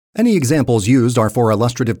Any examples used are for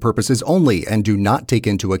illustrative purposes only and do not take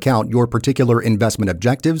into account your particular investment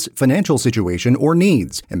objectives, financial situation, or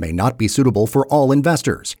needs, and may not be suitable for all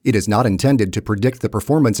investors. It is not intended to predict the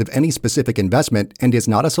performance of any specific investment and is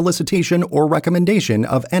not a solicitation or recommendation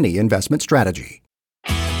of any investment strategy.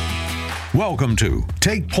 Welcome to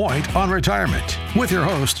Take Point on Retirement with your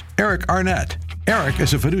host, Eric Arnett. Eric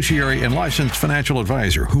is a fiduciary and licensed financial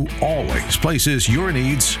advisor who always places your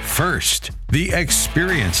needs first. The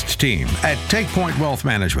experienced team at Take Point Wealth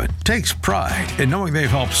Management takes pride in knowing they've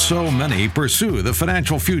helped so many pursue the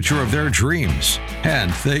financial future of their dreams, and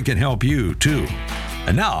they can help you too.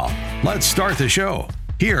 And now, let's start the show.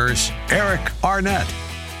 Here's Eric Arnett.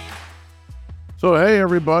 So, hey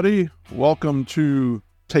everybody, welcome to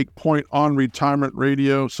Take Point on Retirement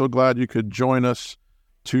Radio. So glad you could join us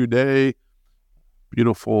today.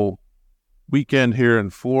 Beautiful weekend here in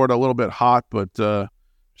Florida, a little bit hot, but as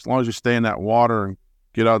long as you stay in that water and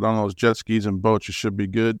get out on those jet skis and boats, you should be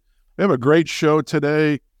good. We have a great show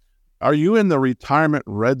today. Are you in the retirement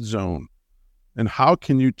red zone? And how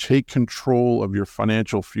can you take control of your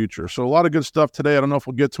financial future? So a lot of good stuff today. I don't know if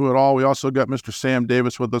we'll get to it all. We also got Mr. Sam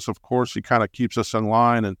Davis with us, of course. He kind of keeps us in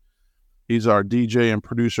line, and he's our DJ and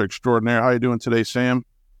producer extraordinaire. How are you doing today, Sam?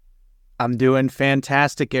 I'm doing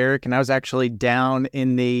fantastic, Eric, and I was actually down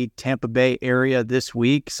in the Tampa Bay area this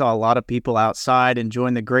week. Saw a lot of people outside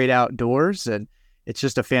enjoying the great outdoors, and it's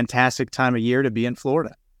just a fantastic time of year to be in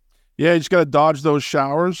Florida. Yeah, you just got to dodge those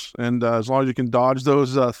showers, and as long as you can dodge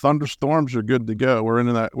those thunderstorms, you're good to go. We're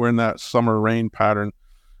in that summer rain pattern,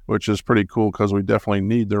 which is pretty cool because we definitely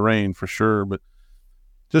need the rain for sure. But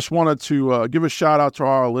just wanted to give a shout out to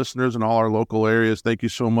all our listeners in all our local areas. Thank you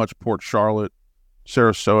so much, Port Charlotte,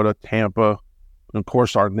 Sarasota, Tampa, and of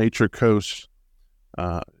course our Nature Coast,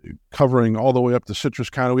 covering all the way up to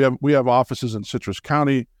Citrus County. We have offices in Citrus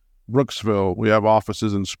County, Brooksville. We have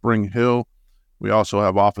offices in Spring Hill. We also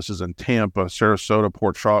have offices in Tampa, Sarasota,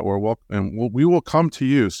 Port Charlotte. We will come to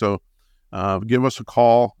you. So give us a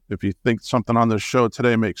call if you think something on this show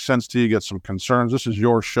today makes sense to you. Get some concerns. This is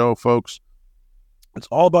your show, folks. It's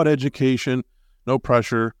all about education, no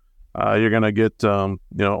pressure. You're going to get,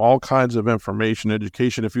 all kinds of information,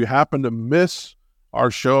 education. If you happen to miss our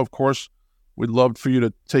show, of course, we'd love for you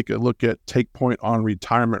to take a look at Take Point on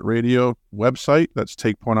Retirement Radio website. That's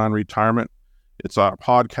Take Point on Retirement. It's our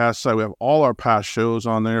podcast site. We have all our past shows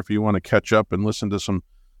on there if you want to catch up and listen to some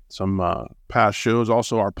past shows.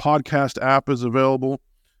 Also, our podcast app is available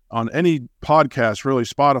on any podcast, really,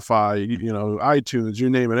 Spotify, iTunes, you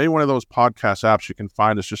name it. Any one of those podcast apps you can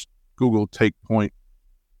find us. Just Google Take Point.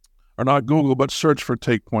 Or not Google, but search for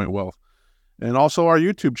Take Point Wealth. And also our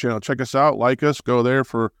YouTube channel. Check us out, like us, go there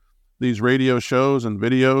for these radio shows and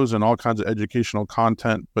videos and all kinds of educational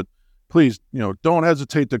content. But please, don't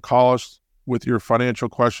hesitate to call us with your financial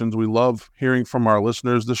questions. We love hearing from our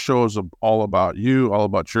listeners. This show is all about you, all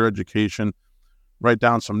about your education. Write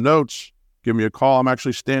down some notes. Give me a call. I'm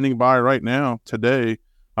actually standing by right now today.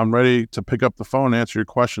 I'm ready to pick up the phone and answer your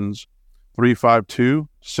questions.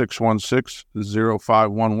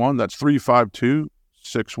 352-616-0511. That's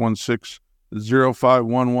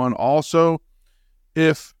 352-616-0511. Also,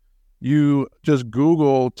 if you just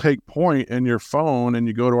Google Take Point in your phone and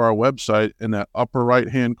you go to our website, in that upper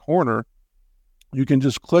right-hand corner, you can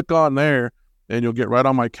just click on there and you'll get right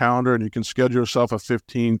on my calendar, and you can schedule yourself a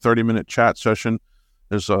 15, 30-minute chat session.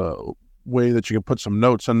 There's a way that you can put some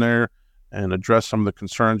notes in there and address some of the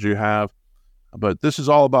concerns you have. But this is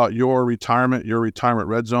all about your retirement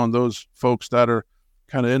red zone. Those folks that are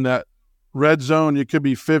kind of in that red zone, you could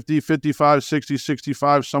be 50, 55, 60,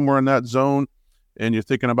 65, somewhere in that zone, and you're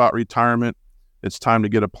thinking about retirement. It's time to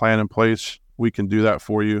get a plan in place. We can do that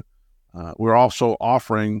for you. We're also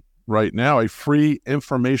offering right now a free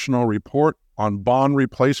informational report on bond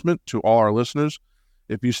replacement to all our listeners.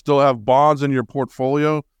 If you still have bonds in your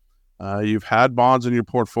portfolio, you've had bonds in your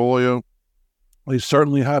portfolio, they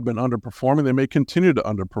certainly have been underperforming. They may continue to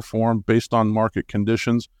underperform based on market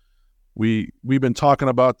conditions. We've been talking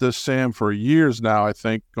about this, Sam, for years now, I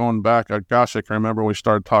think, going back. I can remember we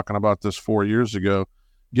started talking about this 4 years ago,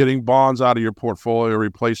 getting bonds out of your portfolio,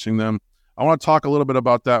 replacing them. I want to talk a little bit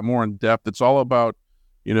about that more in depth. It's all about,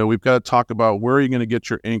 we've got to talk about where are you going to get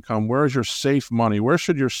your income? Where is your safe money? Where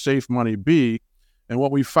should your safe money be? And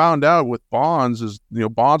what we found out with bonds is,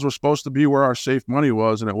 bonds were supposed to be where our safe money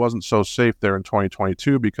was, and it wasn't so safe there in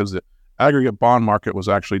 2022 because the aggregate bond market was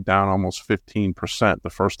actually down almost 15%, the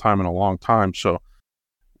first time in a long time. So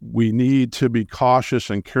we need to be cautious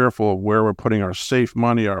and careful of where we're putting our safe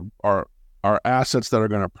money, our assets that are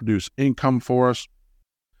going to produce income for us.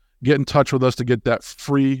 Get in touch with us to get that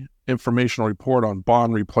free informational report on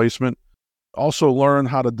bond replacement. Also learn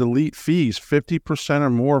how to delete fees 50% or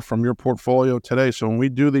more from your portfolio today. So when we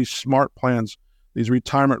do these smart plans, these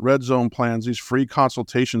retirement red zone plans, these free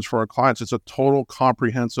consultations for our clients, it's a total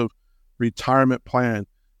comprehensive retirement plan,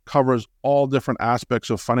 covers all different aspects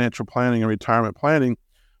of financial planning and retirement planning.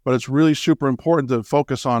 But it's really super important to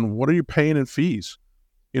focus on, what are you paying in fees?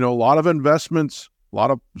 A lot of investments, a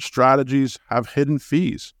lot of strategies have hidden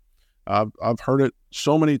fees. I've heard it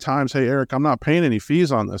so many times, hey, Eric, I'm not paying any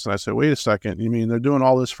fees on this. And I say, wait a second, you mean they're doing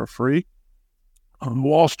all this for free?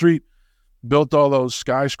 Wall Street built all those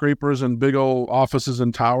skyscrapers and big old offices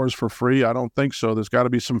and towers for free? I don't think so. There's got to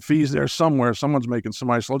be some fees there somewhere. Someone's making some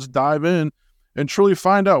money. So let's dive in and truly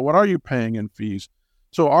find out, what are you paying in fees?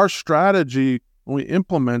 So our strategy, when we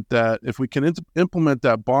implement that, if we can implement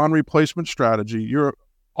that bond replacement strategy, you're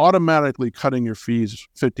automatically cutting your fees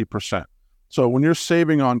 50%. So when you're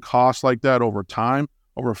saving on costs like that over time,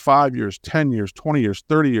 over 5 years, 10 years, 20 years,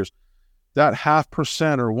 30 years, that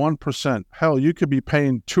 0.5% or 1%, hell, you could be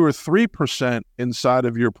paying 2 or 3% inside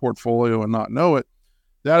of your portfolio and not know it.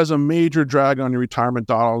 That is a major drag on your retirement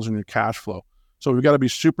dollars and your cash flow. So we've got to be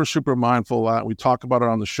super, super mindful of that. We talk about it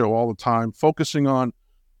on the show all the time, focusing on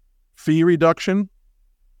fee reduction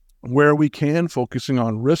where we can, focusing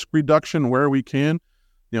on risk reduction where we can.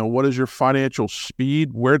 What is your financial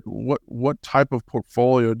speed? What type of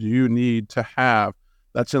portfolio do you need to have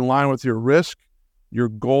that's in line with your risk, your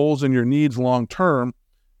goals, and your needs long term?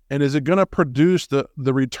 And is it going to produce the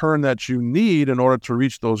return that you need in order to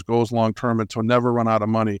reach those goals long term and to never run out of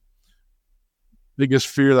money? Biggest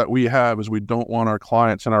fear that we have is we don't want our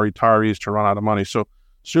clients and our retirees to run out of money. So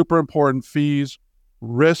super important: fees,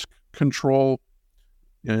 risk control,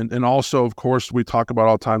 and also, of course, we talk about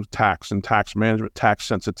all the time tax and tax management, tax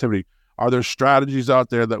sensitivity. Are there strategies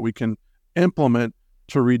out there that we can implement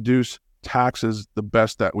to reduce taxes the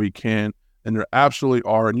best that we can? And there absolutely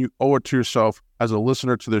are. And you owe it to yourself as a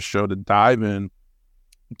listener to this show to dive in,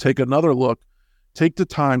 take another look, take the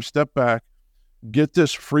time, step back, get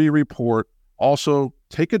this free report. Also,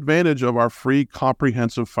 take advantage of our free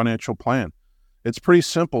comprehensive financial plan. It's pretty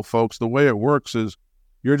simple, folks. The way it works is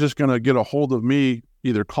you're just going to get a hold of me,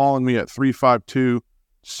 either calling me at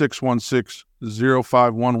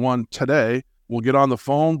 352-616-0511 today. We'll get on the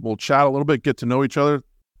phone, we'll chat a little bit, get to know each other, and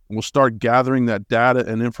we'll start gathering that data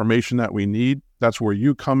and information that we need. That's where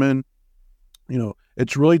you come in.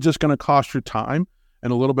 It's really just going to cost your time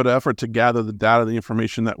and a little bit of effort to gather the data, the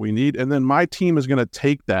information that we need. And then my team is going to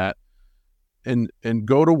take that and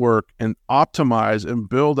go to work and optimize and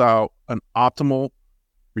build out an optimal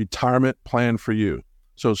retirement plan for you.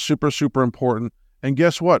 So super, super important. And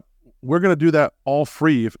guess what? We're going to do that all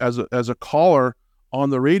free. As a caller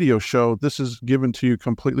on the radio show, this is given to you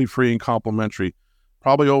completely free and complimentary,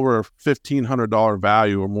 probably over a $1,500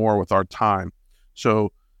 value or more with our time.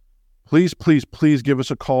 So please, please, please give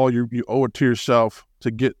us a call. You owe it to yourself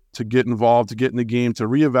to get involved, to get in the game, to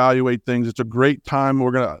reevaluate things. It's a great time.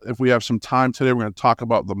 If we have some time today, we're going to talk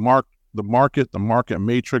about the market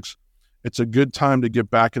matrix. It's a good time to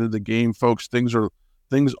get back into the game, folks. Things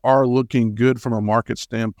are looking good from a market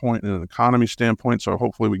standpoint and an economy standpoint, so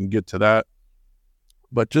hopefully we can get to that.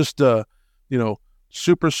 But just,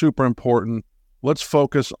 super, super important. Let's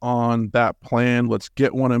focus on that plan. Let's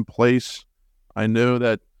get one in place. I know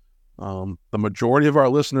that the majority of our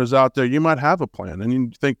listeners out there, you might have a plan, and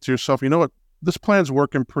you think to yourself, you know what, this plan's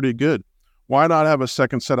working pretty good. Why not have a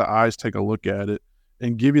second set of eyes take a look at it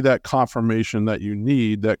and give you that confirmation that you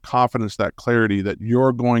need, that confidence, that clarity that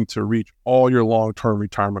you're going to reach all your long-term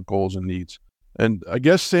retirement goals and needs. And I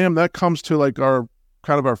guess, Sam, that comes to like our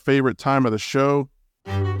favorite time of the show.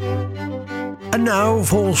 And now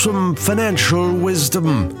for some financial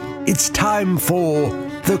wisdom. It's time for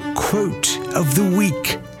the quote of the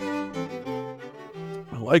week.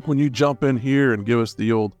 I like when you jump in here and give us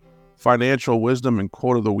the old financial wisdom and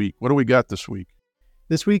quote of the week. What do we got this week?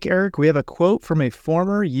 This week, Eric, we have a quote from a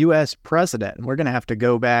former U.S. president. And we're going to have to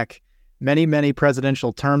go back many, many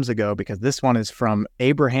presidential terms ago because this one is from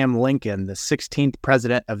Abraham Lincoln, the 16th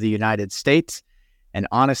president of the United States. And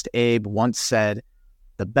Honest Abe once said,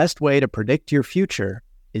 "The best way to predict your future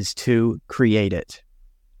is to create it."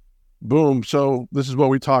 Boom. So this is what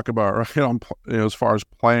we talk about, right? As far as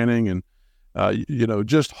planning and,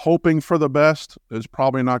 just hoping for the best is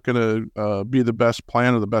probably not going to be the best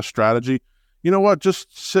plan or the best strategy. You know what?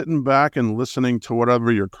 Just sitting back and listening to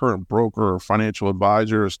whatever your current broker or financial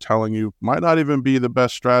advisor is telling you might not even be the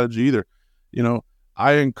best strategy either.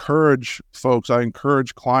 I encourage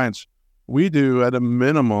clients, we do at a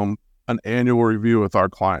minimum an annual review with our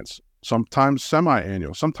clients, sometimes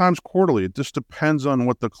semi-annual, sometimes quarterly. It just depends on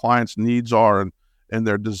what the client's needs are and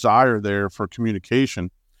their desire there for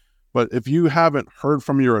communication. But if you haven't heard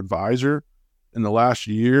from your advisor in the last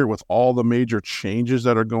year with all the major changes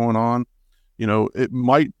that are going on, it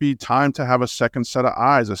might be time to have a second set of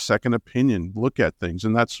eyes, a second opinion, look at things.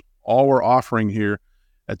 And that's all we're offering here.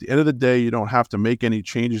 At the end of the day, you don't have to make any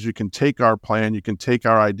changes. You can take our plan, you can take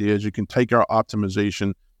our ideas, you can take our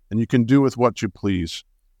optimization, and you can do with what you please.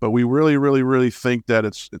 But we really, really, really think that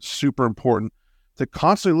it's super important to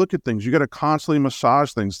constantly look at things. You got to constantly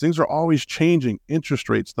massage things. Things are always changing. Interest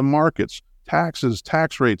rates, the markets, taxes,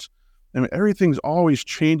 tax rates. I mean, everything's always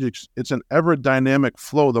changing. It's an ever dynamic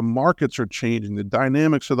flow. The markets are changing, the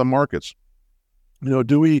dynamics of the markets.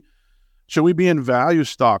 Should we be in value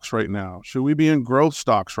stocks right now? Should we be in growth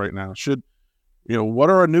stocks right now? What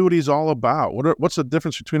are annuities all about? What's the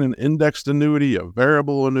difference between an indexed annuity, a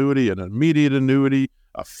variable annuity, an immediate annuity,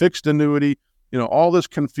 a fixed annuity? All this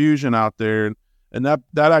confusion out there. And that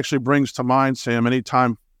actually brings to mind, Sam,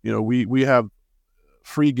 anytime, we have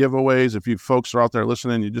free giveaways. If you folks are out there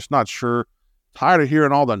listening, you're just not sure, tired of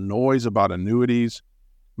hearing all the noise about annuities,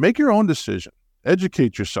 make your own decision.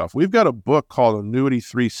 Educate yourself. We've got a book called Annuity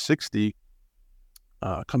 360,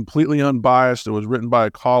 completely unbiased. It was written by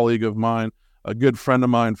a colleague of mine, a good friend of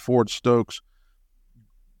mine, Ford Stokes.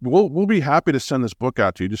 We'll be happy to send this book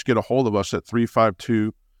out to you. Just get a hold of us at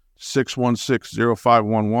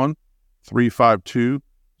 352-616-0511,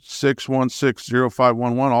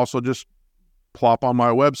 352-616-0511. Also, just plop on my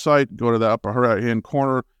website, go to the upper right-hand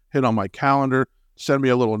corner, hit on my calendar, send me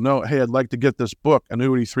a little note. Hey, I'd like to get this book,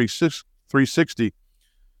 Annuity 360.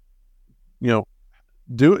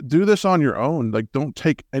 Do this on your own. Like, don't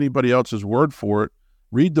take anybody else's word for it.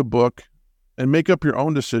 Read the book and make up your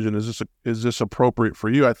own decision. Is this appropriate for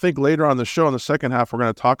you? I think later on the show, in the second half, we're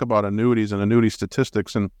going to talk about annuities and annuity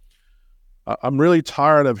statistics. And I'm really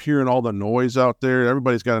tired of hearing all the noise out there.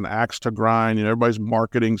 Everybody's got an axe to grind, everybody's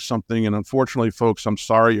marketing something. And unfortunately, folks, I'm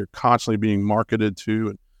sorry, you're constantly being marketed to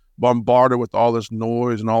and bombarded with all this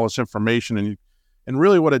noise and all this information. And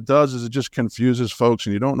really what it does is it just confuses folks,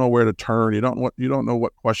 and you don't know where to turn. You don't know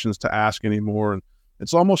what questions to ask anymore. And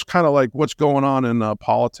it's almost kind of like what's going on in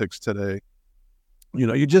politics today.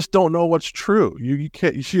 You just don't know what's true. You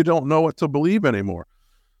don't know what to believe anymore.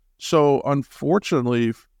 So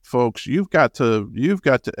unfortunately, folks, you've got to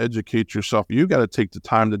educate yourself. You've got to take the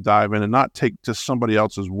time to dive in and not take just somebody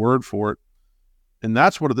else's word for it. And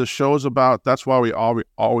that's what this show is about. That's why we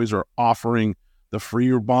always are offering the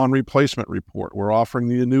free bond replacement report. We're offering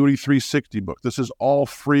the Annuity 360 book. This is all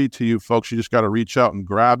free to you, folks. You just got to reach out and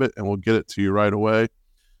grab it, and we'll get it to you right away.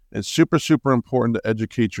 It's super, super important to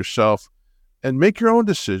educate yourself and make your own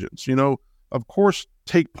decisions. Of course,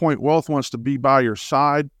 Take Point Wealth wants to be by your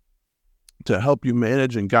side to help you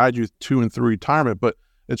manage and guide you to and through retirement. But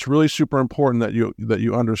it's really super important that you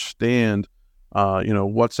understand,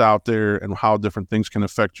 what's out there and how different things can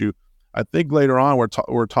affect you. I think later on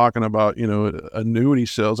we're talking about, annuity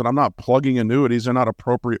sales, and I'm not plugging annuities. They're not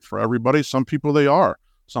appropriate for everybody. Some people they are,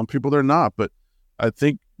 some people they're not. But I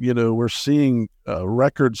think, we're seeing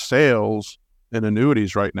record sales in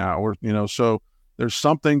annuities right now. So there's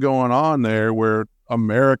something going on there where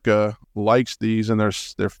America likes these and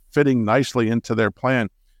they're fitting nicely into their plan.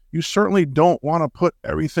 You certainly don't want to put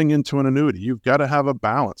everything into an annuity. You've got to have a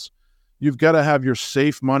balance. You've got to have your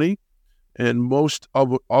safe money, and most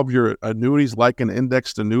of your annuities, like an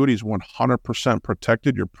indexed annuity, is 100%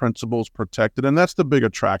 protected. Your principal's protected, and that's the big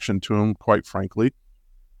attraction to them, quite frankly.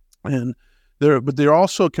 And they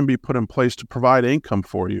also can be put in place to provide income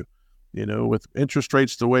for you. With interest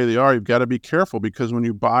rates the way they are, you've got to be careful, because when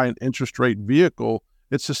you buy an interest rate vehicle,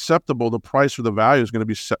 it's susceptible. The price or the value is going to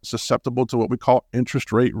be susceptible to what we call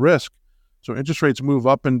interest rate risk. So interest rates move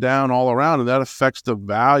up and down all around, and that affects the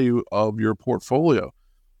value of your portfolio.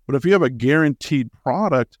 But if you have a guaranteed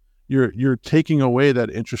product, you're taking away that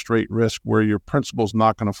interest rate risk where your principal is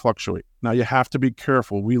not going to fluctuate. Now, you have to be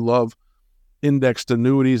careful. We love indexed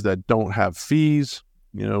annuities that don't have fees.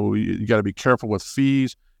 You got to be careful with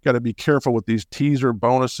fees. Got to be careful with these teaser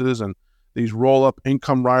bonuses and these roll-up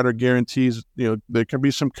income rider guarantees. There can be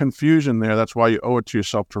some confusion there. That's why you owe it to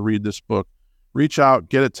yourself to read this book. Reach out,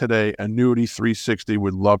 get it today. Annuity 360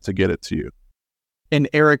 would love to get it to you. And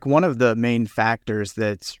Eric, one of the main factors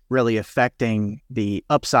that's really affecting the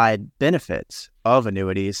upside benefits of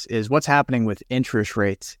annuities is what's happening with interest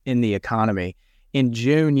rates in the economy. In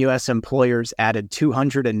June, U.S. employers added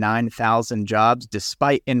 209,000 jobs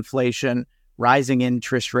despite inflation, rising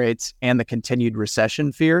interest rates, and the continued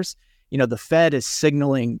recession fears. The Fed is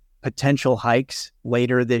signaling potential hikes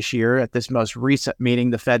later this year. At this most recent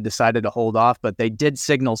meeting, the Fed decided to hold off, but they did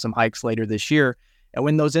signal some hikes later this year. And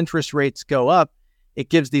when those interest rates go up, it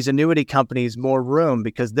gives these annuity companies more room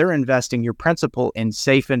because they're investing your principal in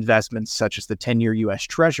safe investments such as the 10-year U.S.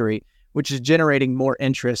 Treasury, which is generating more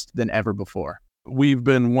interest than ever before. We've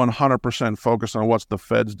been 100% focused on what's the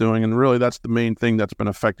Fed's doing, and really that's the main thing that's been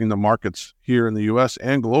affecting the markets here in the U.S.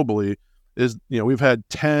 and globally is, we've had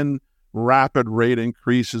 10 rapid rate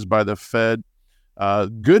increases by the Fed.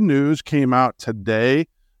 Good news came out today,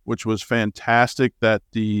 which was fantastic, that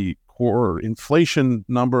the core inflation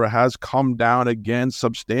number has come down again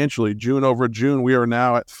substantially. June over June, we are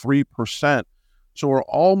now at 3%. So we're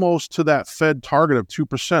almost to that Fed target of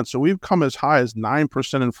 2%. So we've come as high as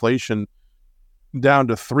 9% inflation down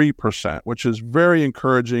to 3%, which is very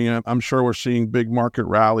encouraging. I'm sure we're seeing big market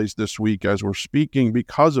rallies this week as we're speaking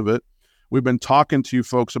because of it. We've been talking to you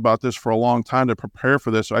folks about this for a long time to prepare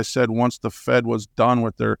for this. I said once the Fed was done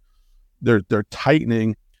with their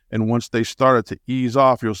tightening, and once they started to ease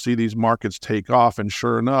off, you'll see these markets take off. And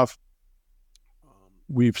sure enough,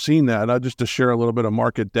 we've seen that. Just to share a little bit of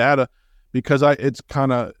market data, because it's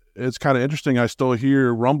kind of interesting. I still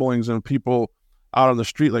hear rumblings and people out on the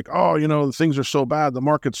street like, oh, things are so bad, the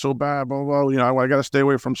market's so bad, blah, blah, blah. I got to stay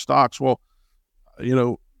away from stocks. Well,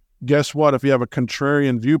 guess what? If you have a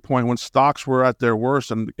contrarian viewpoint, when stocks were at their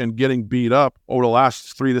worst and getting beat up over the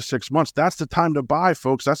last 3 to 6 months, that's the time to buy,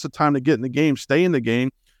 folks. That's the time to get in the game, stay in the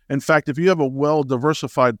game. In fact, if you have a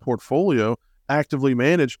well-diversified portfolio, actively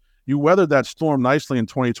managed, you weathered that storm nicely in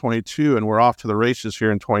 2022, and we're off to the races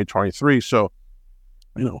here in 2023. So,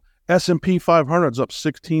 S&P 500 is up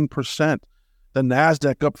 16%. The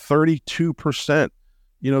NASDAQ up 32%.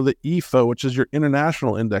 The EFO, which is your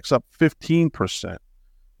international index, up 15%.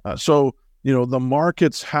 So, the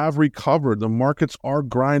markets have recovered. The markets are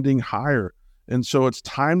grinding higher. And so it's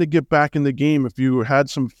time to get back in the game. If you had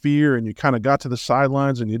some fear and you kind of got to the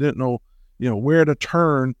sidelines and you didn't know, where to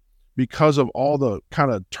turn because of all the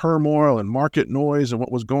kind of turmoil and market noise and what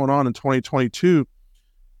was going on in 2022,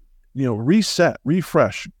 reset,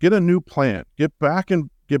 refresh, get a new plan, get back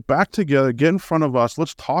together, get in front of us.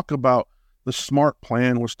 Let's talk about the SMART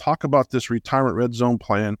plan. Let's talk about this retirement red zone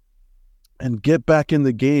plan and get back in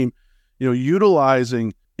the game,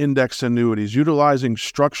 utilizing index annuities, utilizing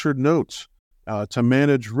structured notes to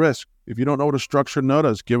manage risk. If you don't know what a structured note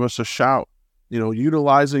is, give us a shout.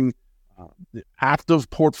 Utilizing active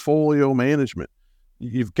portfolio management.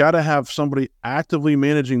 You've got to have somebody actively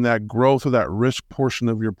managing that growth or that risk portion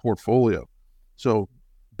of your portfolio. So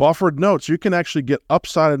buffered notes, you can actually get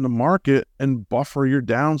upside in the market and buffer your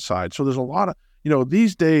downside. So there's a lot of,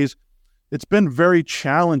 these days, it's been very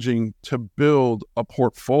challenging to build a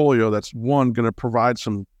portfolio that's, one, going to provide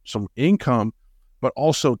some income, but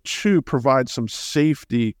also, two, provide some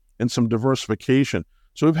safety and some diversification.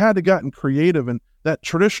 So we've had to gotten creative, and that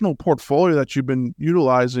traditional portfolio that you've been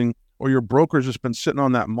utilizing, or your broker's just been sitting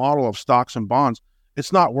on that model of stocks and bonds,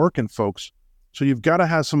 it's not working, folks. So you've got to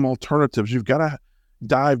have some alternatives. You've got to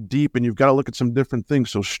dive deep, and you've got to look at some different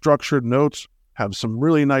things. So structured notes have some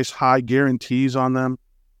really nice high guarantees on them,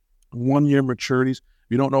 1-year maturities.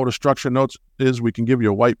 If you don't know what a structured notes is, we can give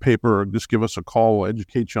you a white paper or just give us a call. We'll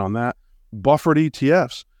educate you on that. Buffered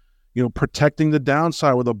ETFs, protecting the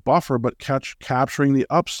downside with a buffer, but capturing the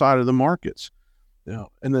upside of the markets.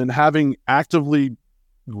 And then having actively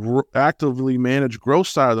managed growth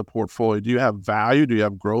side of the portfolio. Do you have value? Do you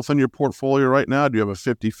have growth in your portfolio right now? Do you have a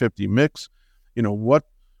 50-50 mix?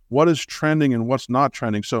 What is trending and what's not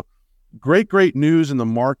trending? So great news in the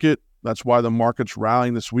market. That's why the market's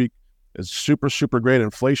rallying this week. It's super, super great.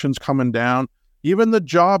 Inflation's coming down. Even the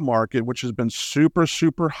job market, which has been super,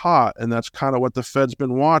 super hot, and that's kind of what the Fed's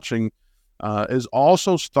been watching, is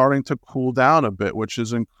also starting to cool down a bit, which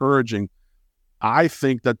is encouraging. I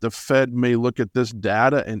think that the Fed may look at this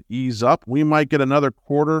data and ease up. We might get another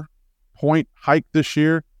quarter-point hike this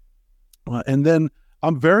year. And then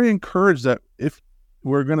I'm very encouraged that if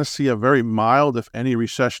we're going to see a very mild, if any,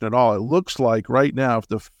 recession at all, it looks like right now, if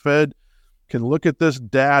the Fed can look at this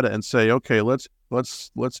data and say, okay, let's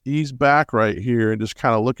ease back right here and just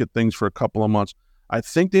kind of look at things for a couple of months, I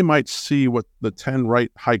think they might see what the 10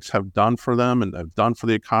 rate hikes have done for them and have done for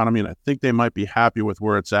the economy, and I think they might be happy with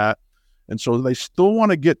where it's at. And so they still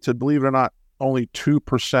want to get to, believe it or not, only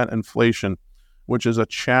 2% inflation, which is a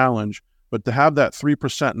challenge. But to have that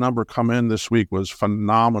 3% number come in this week was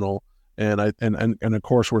phenomenal. And of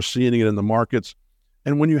course, we're seeing it in the markets.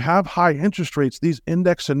 And when you have high interest rates, these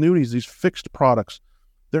index annuities, these fixed products,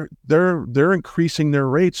 they're increasing their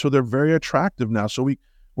rates, so they're very attractive now. So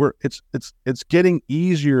it's getting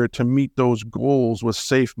easier to meet those goals with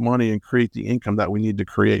safe money and create the income that we need to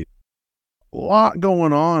create. A lot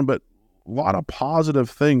going on, but a lot of positive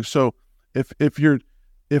things. So if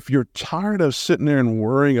you're tired of sitting there and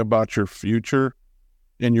worrying about your future,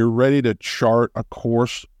 and you're ready to chart a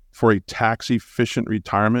course for a tax-efficient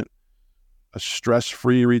retirement, a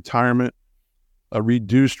stress-free retirement, a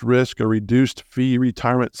reduced risk, a reduced fee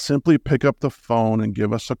retirement, simply pick up the phone and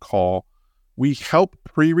give us a call. We help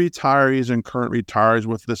pre-retirees and current retirees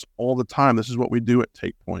with this all the time. This is what we do at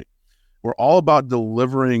Take Point. We're all about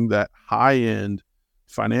delivering that high-end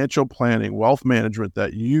financial planning, wealth management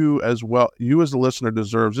that you as the listener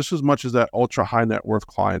deserves just as much as that ultra high net worth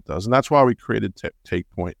client does. And that's why we created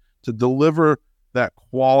Take Point, to deliver that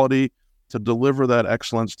quality, to deliver that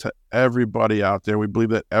excellence to everybody out there. We believe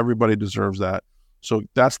that everybody deserves that. So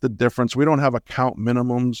that's the difference. We don't have account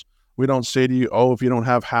minimums. We don't say to you, oh, if you don't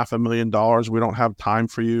have $500,000, we don't have time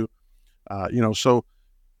for you. So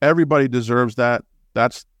everybody deserves that.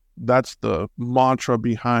 That's the mantra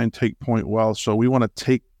behind Take Point Wealth. So we want to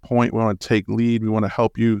take point. We want to take lead. We want to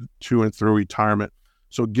help you to and through retirement.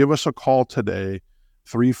 So give us a call today,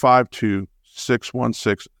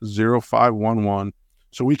 352-616-0511,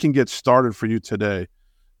 so we can get started for you today.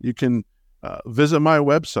 You can visit my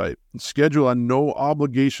website and schedule a no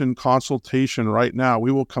obligation consultation right now.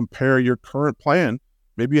 We will compare your current plan.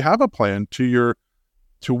 Maybe you have a plan to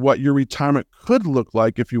what your retirement could look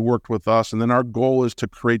like if you worked with us. And then our goal is to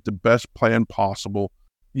create the best plan possible.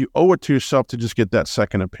 You owe it to yourself to just get that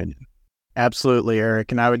second opinion. Absolutely,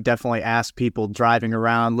 Eric. And I would definitely ask people driving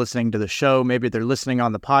around, listening to the show, maybe they're listening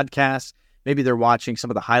on the podcast, maybe they're watching some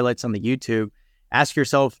of the highlights on the YouTube. Ask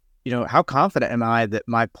yourself, how confident am I that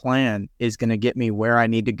my plan is going to get me where I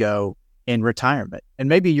need to go in retirement? And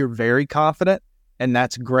maybe you're very confident, and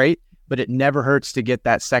that's great, but it never hurts to get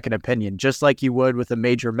that second opinion, just like you would with a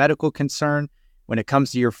major medical concern when it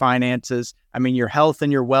comes to your finances. I mean, your health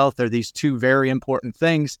and your wealth are these two very important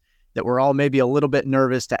things that we're all maybe a little bit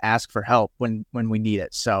nervous to ask for help when we need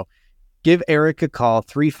it. So give Eric a call,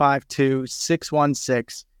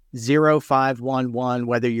 352-616-0511,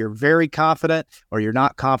 whether you're very confident or you're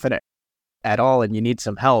not confident at all and you need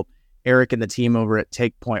some help. Eric and the team over at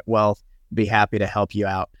Take Point Wealth be happy to help you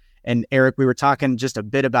out. And Eric, we were talking just a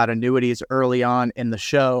bit about annuities early on in the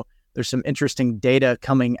show. There's some interesting data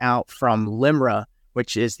coming out from LIMRA,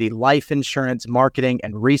 which is the Life Insurance Marketing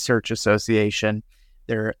and Research Association.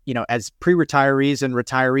 They're, as pre-retirees and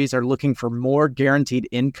retirees are looking for more guaranteed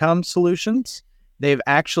income solutions, they've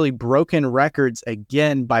actually broken records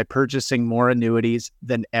again by purchasing more annuities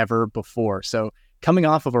than ever before. So coming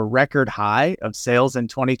off of a record high of sales in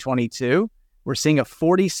 2022, we're seeing a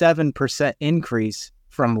 47% increase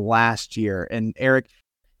from last year. And Eric,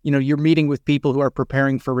 you're meeting with people who are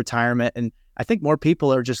preparing for retirement, and I think more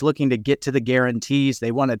people are just looking to get to the guarantees.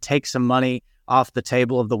 They want to take some money off the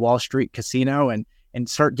table of the Wall Street casino and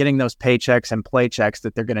start getting those paychecks and playchecks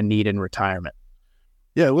that they're going to need in retirement.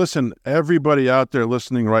 Yeah, listen, everybody out there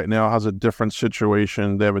listening right now has a different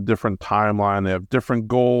situation. They have a different timeline. They have different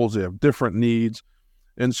goals. They have different needs.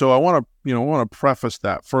 And so I want to preface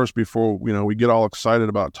that first before, we get all excited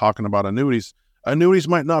about talking about annuities. Annuities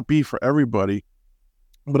might not be for everybody,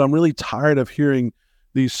 but I'm really tired of hearing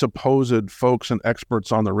these supposed folks and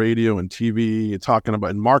experts on the radio and TV talking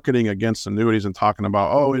about marketing against annuities and talking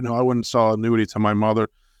about, I wouldn't sell an annuity to my mother.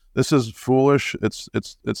 This is foolish. It's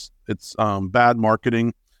bad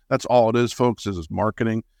marketing. That's all it is, folks, is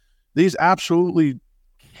marketing. These absolutely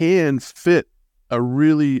can fit a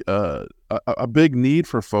really a big need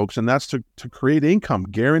for folks, and that's to create income,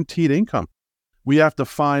 guaranteed income. We have to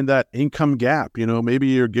find that income gap. Maybe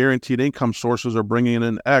your guaranteed income sources are bringing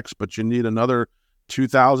in X, but you need another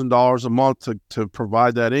 $2,000 a month to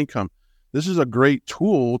provide that income. This is a great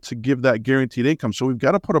tool to give that guaranteed income. So we've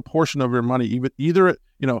got to put a portion of your money, either if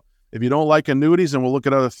you don't like annuities, then we'll look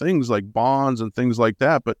at other things like bonds and things like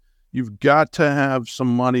that. But you've got to have some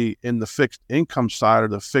money in the fixed income side or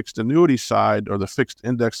the fixed annuity side or the fixed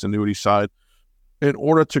index annuity side in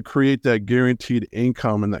order to create that guaranteed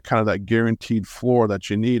income and that kind of that guaranteed floor that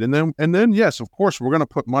you need. And then yes, of course, we're going to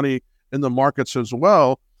put money in the markets as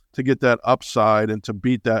well to get that upside and to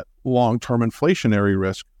beat that long-term inflationary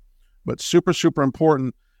risk. But super, super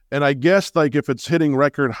important. And I guess if it's hitting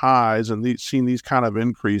record highs and seeing these kind of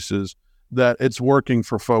increases, that it's working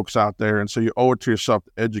for folks out there. And so you owe it to yourself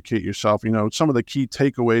to educate yourself. Some of the key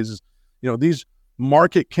takeaways is, these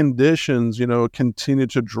market conditions, continue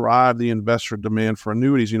to drive the investor demand for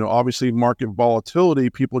annuities. Obviously market volatility,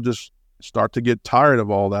 people just start to get tired of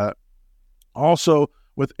all that. Also,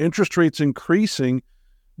 with interest rates increasing,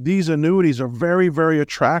 these annuities are very, very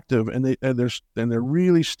attractive, and they're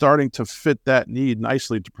really starting to fit that need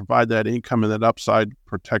nicely to provide that income and that upside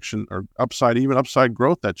protection or upside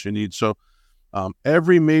growth that you need. So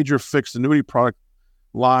every major fixed annuity product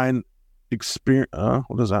line experience.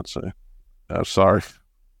 What does that say? Sorry.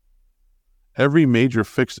 Every major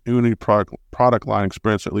fixed annuity product line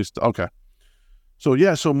experienced at least, okay.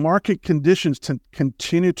 So market conditions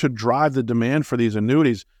continue to drive the demand for these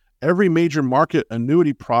annuities. Every major market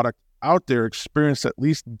annuity product out there experienced at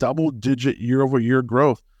least double-digit year-over-year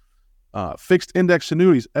growth. Fixed index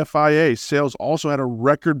annuities, FIA, sales also had a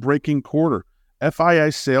record-breaking quarter.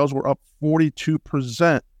 FIA sales were up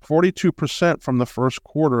 42% from the first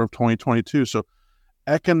quarter of 2022. So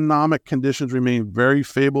economic conditions remain very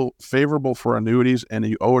favorable for annuities, and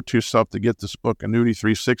you owe it to yourself to get this book, Annuity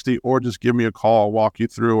 360, or just give me a call. I'll walk you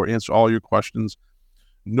through or answer all your questions.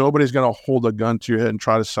 Nobody's going to hold a gun to your head and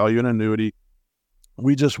try to sell you an annuity.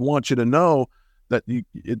 We just want you to know that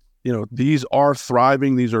these are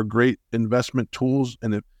thriving. These are great investment tools.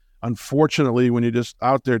 And unfortunately, when you're just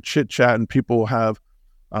out there chit-chatting, people have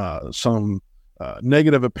some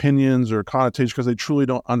negative opinions or connotations because they truly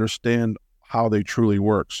don't understand how they truly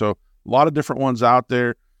work. So a lot of different ones out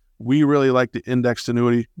there. We really like the indexed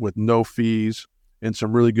annuity with no fees and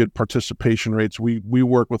some really good participation rates. We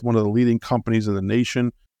work with one of the leading companies in the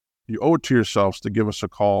nation. You owe it to yourselves to give us a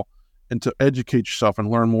call and to educate yourself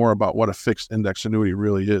and learn more about what a fixed index annuity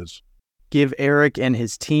really is. Give Eric and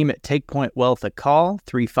his team at Take Point Wealth a call,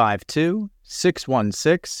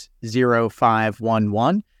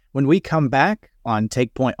 352-616-0511. When we come back on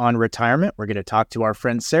Take Point on Retirement, we're going to talk to our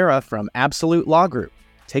friend Sarah from Absolute Law Group.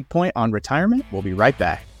 Take Point on Retirement. We'll be right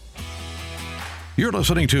back. You're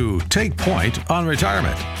listening to Take Point on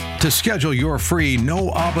Retirement. To schedule your free,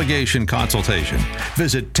 no-obligation consultation,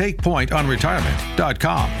 visit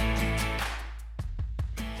takepointonretirement.com.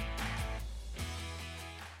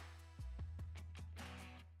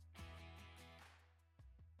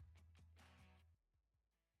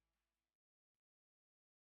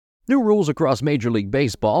 New rules across Major League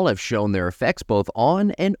Baseball have shown their effects both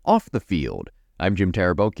on and off the field. I'm Jim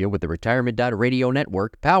Tarabokia with the Retirement Radio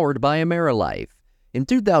Network, powered by AmeriLife. In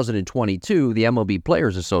 2022, the MLB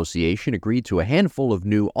Players Association agreed to a handful of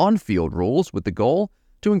new on-field rules with the goal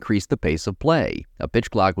to increase the pace of play. A pitch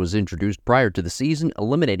clock was introduced prior to the season,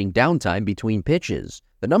 eliminating downtime between pitches.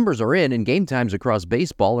 The numbers are in, and game times across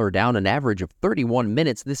baseball are down an average of 31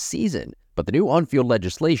 minutes this season. But the new on-field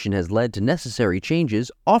legislation has led to necessary changes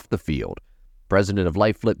off the field. President of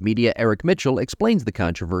LifeFlip Media, Eric Mitchell, explains the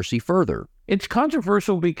controversy further. It's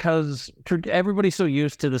controversial because everybody's so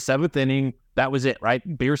used to the seventh inning. That was it,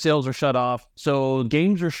 right? Beer sales are shut off. So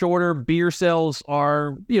games are shorter. Beer sales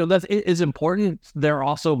are, that is important. They're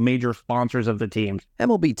also major sponsors of the teams.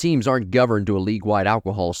 MLB teams aren't governed to a league-wide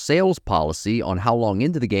alcohol sales policy on how long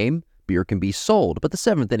into the game beer can be sold, but the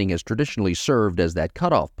seventh inning has traditionally served as that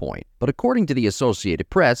cutoff point. But according to the Associated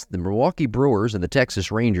Press, the Milwaukee Brewers and the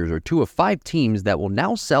Texas Rangers are 2 of 5 teams that will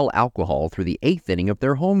now sell alcohol through the 8th inning of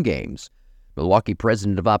their home games. Milwaukee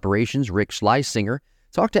President of Operations Rick Schlesinger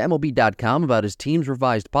talked to MLB.com about his team's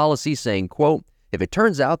revised policy, saying, quote, "If it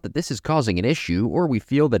turns out that this is causing an issue, or we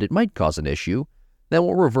feel that it might cause an issue, then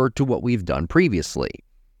we'll revert to what we've done previously."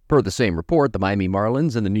 Per the same report, the Miami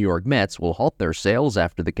Marlins and the New York Mets will halt their sales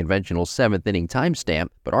after the conventional 7th inning timestamp,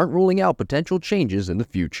 but aren't ruling out potential changes in the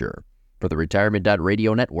future. For the Retirement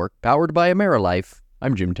Radio Network, powered by AmeriLife,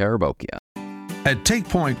 I'm Jim Tarabokia. At Take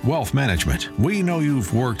Point Wealth Management, we know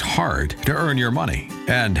you've worked hard to earn your money,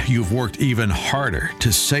 and you've worked even harder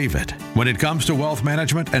to save it. When it comes to wealth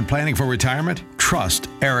management and planning for retirement, trust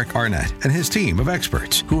Eric Arnett and his team of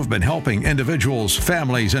experts who have been helping individuals,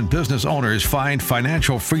 families, and business owners find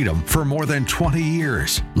financial freedom for more than 20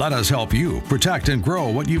 years. Let us help you protect and grow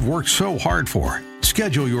what you've worked so hard for.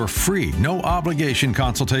 Schedule your free, no-obligation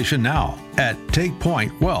consultation now at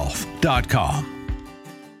takepointwealth.com.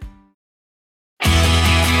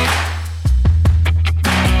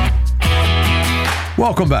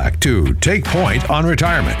 Welcome back to Take Point on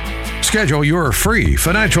Retirement. Schedule your free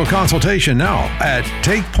financial consultation now at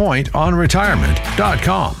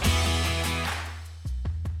takepointonretirement.com.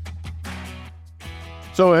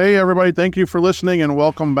 So, hey, everybody, thank you for listening and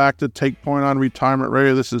welcome back to Take Point on Retirement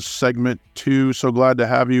Radio. This is segment 2. So glad to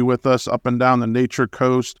have you with us up and down the Nature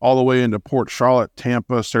Coast, all the way into Port Charlotte,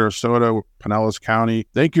 Tampa, Sarasota, Pinellas County.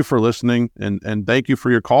 Thank you for listening and thank you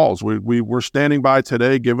for your calls. We're standing by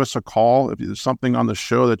today. Give us a call. If there's something on the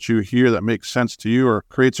show that you hear that makes sense to you or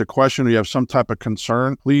creates a question or you have some type of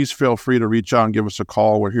concern, please feel free to reach out and give us a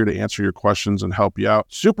call. We're here to answer your questions and help you out.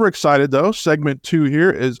 Super excited, though. Segment 2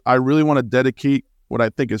 here is I really want to dedicate what I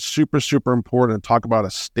think is super, super important, to talk about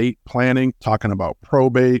estate planning, talking about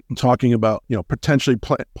probate, talking about, potentially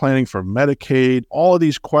planning for Medicaid, all of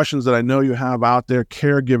these questions that I know you have out there,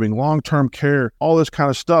 caregiving, long-term care, all this kind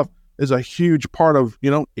of stuff. is a huge part of,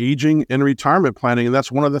 aging and retirement planning. And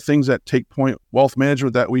that's one of the things that Take Point Wealth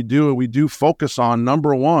Management that we do. We do focus on.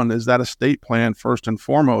 Number one is that estate plan first and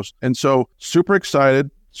foremost. And so super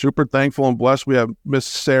excited. Super thankful and blessed. We have Miss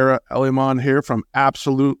Sarah Elyaman here from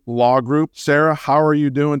Absolute Law Group. Sarah, how are you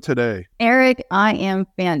doing today? Eric, I am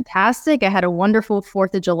fantastic. I had a wonderful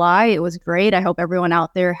 4th of July. It was great. I hope everyone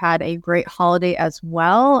out there had a great holiday as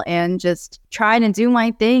well, and just trying to do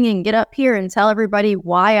my thing and get up here and tell everybody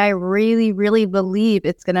why I really, really believe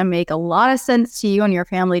it's going to make a lot of sense to you and your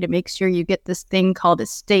family to make sure you get this thing called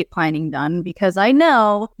estate planning done, because I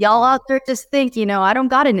know y'all out there just think, I don't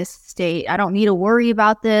got an estate. I don't need to worry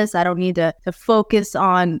about this. I don't need to focus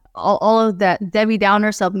on all of that Debbie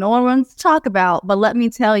Downer stuff no one wants to talk about. But let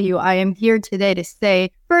me tell you, I am here today to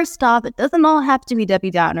say, first off, it doesn't all have to be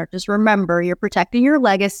Debbie Downer. Just remember, you're protecting your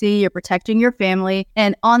legacy, you're protecting your family.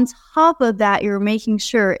 And on top of that, you're making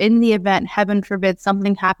sure in the event, heaven forbid,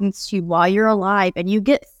 something happens to you while you're alive and you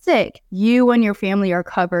get sick, you and your family are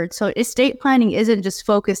covered. So estate planning isn't just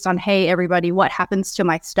focused on, hey, everybody, what happens to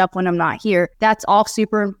my stuff when I'm not here? That's all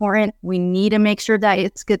super important. We need to make sure that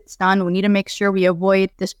it gets done. We need to make sure we avoid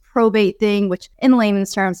this probate thing, which in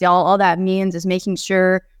layman's terms, y'all, all that means is making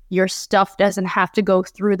sure your stuff doesn't have to go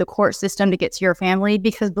through the court system to get to your family,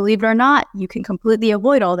 because believe it or not, you can completely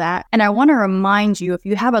avoid all that. And I want to remind you, if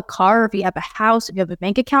you have a car, if you have a house, if you have a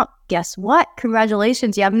bank account, guess what?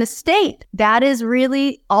 Congratulations, you have an estate. That is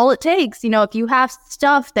really all it takes. If you have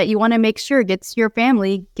stuff that you want to make sure gets to your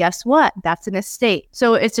family, guess what? That's an estate.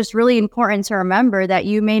 So it's just really important to remember that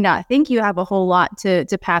you may not think you have a whole lot to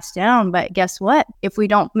pass down, but guess what? If we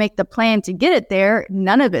don't make the plan to get it there,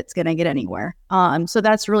 none of it's going to get anywhere. So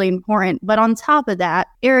that's really important. But on top of that,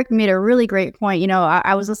 Eric made a really great point.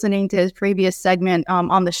 I was listening to his previous segment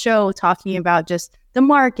on the show talking about just the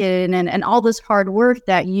market and all this hard work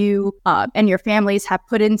that you and your families have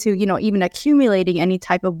put into, even accumulating any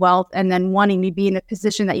type of wealth and then wanting to be in a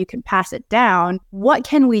position that you can pass it down. What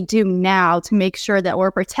can we do now to make sure that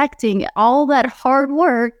we're protecting all that hard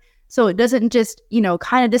work so it doesn't just,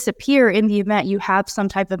 kind of disappear in the event you have some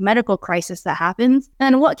type of medical crisis that happens?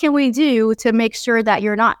 And what can we do to make sure that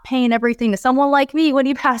you're not paying everything to someone like me when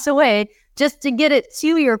you pass away just to get it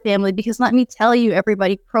to your family? Because let me tell you,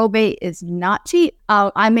 everybody, probate is not cheap.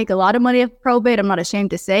 I make a lot of money off probate. I'm not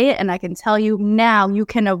ashamed to say it. And I can tell you now, you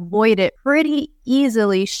can avoid it pretty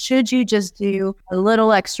easily should you just do a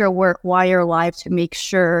little extra work while you're alive to make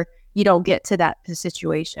sure you don't get to that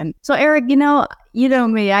situation. So Eric, you know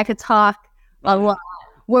me, I could talk a lot.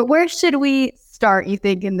 Where should we start, you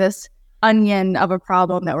think, in this onion of a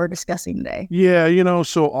problem that we're discussing today? Yeah,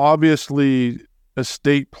 so obviously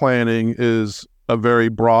estate planning is a very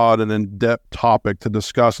broad and in-depth topic to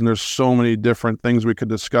discuss, and there's so many different things we could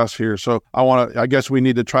discuss here. So I guess we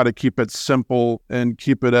need to try to keep it simple and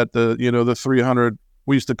keep it at the 300,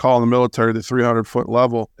 we used to call in the military the 300-foot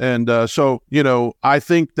level. And so I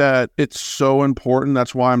think that it's so important.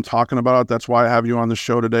 That's why I'm talking about it. That's why I have you on the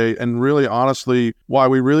show today. And really, honestly, why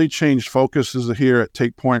we really changed focuses here at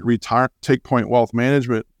Take Point Wealth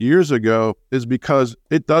Management years ago is because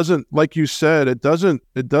it doesn't, like you said, it doesn't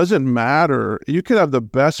matter. You could have the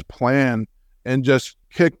best plan and just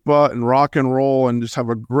kick butt and rock and roll and just have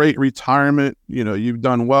a great retirement. You've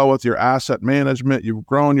done well with your asset management. You've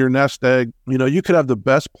grown your nest egg. You could have the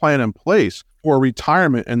best plan in place for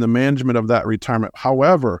retirement and the management of that retirement.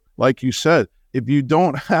 However, like you said, if you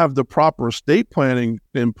don't have the proper estate planning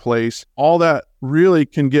in place, all that really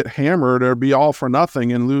can get hammered or be all for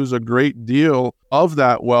nothing and lose a great deal of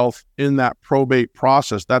that wealth in that probate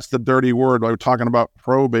process. That's the dirty word. We're talking about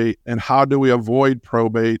probate and how do we avoid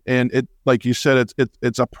probate? And it, like you said,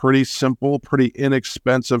 it's a pretty simple, pretty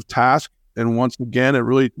inexpensive task. And once again, it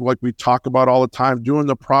really, like we talk about all the time, doing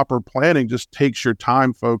the proper planning just takes your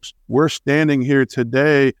time, folks. We're standing here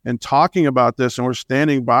today and talking about this, and we're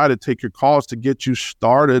standing by to take your calls to get you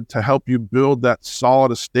started, to help you build that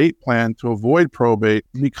solid estate plan to avoid probate,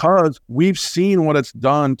 because we've seen what it's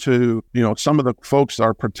done to, some of the folks,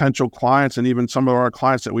 our potential clients, and even some of our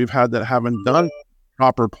clients that we've had that haven't done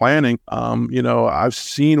proper planning. I've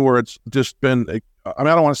seen where it's just been I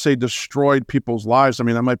don't want to say destroyed people's lives. I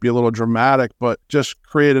mean, that might be a little dramatic, but just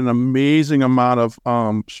create an amazing amount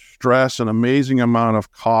of stress, an amazing amount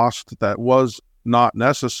of cost that was not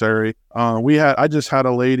necessary. I just had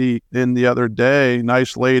a lady in the other day,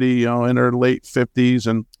 nice lady, in her late 50s,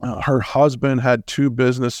 and her husband had 2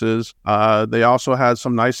 businesses. They also had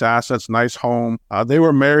some nice assets, nice home. They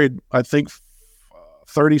were married, I think,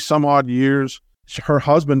 30 some odd years. Her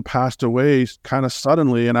husband passed away kind of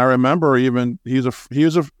suddenly, and I remember even he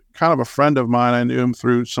was kind of a friend of mine. I knew him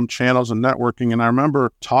through some channels and networking. And I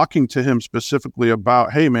remember talking to him specifically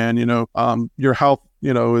about, hey, man, your health,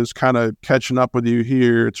 is kind of catching up with you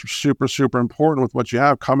here. It's super, super important with what you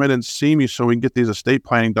have. Come in and see me so we can get these estate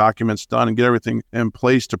planning documents done and get everything in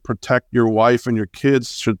place to protect your wife and your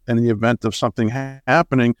kids in the event of something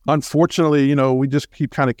happening. Unfortunately, we just keep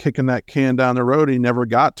kind of kicking that can down the road. He never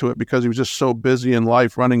got to it because he was just so busy in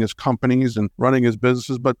life running his companies and running his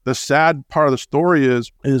businesses. But the sad part of the story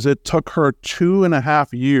is it took her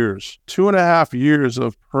 2.5 years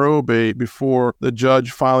of probate before the judge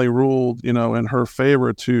finally ruled, in her favor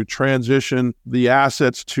to transition the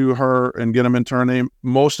assets to her and get them into her name.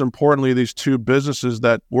 Most importantly, these two businesses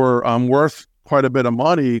that were worth quite a bit of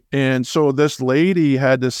money. And so this lady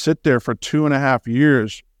had to sit there for 2.5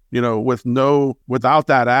 years, without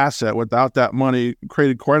that asset, without that money,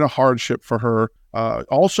 created quite a hardship for her.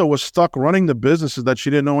 Also was stuck running the businesses that she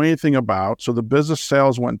didn't know anything about. So the business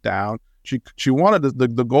sales went down. She wanted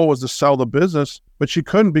the goal was to sell the business, but she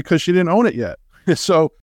couldn't because she didn't own it yet.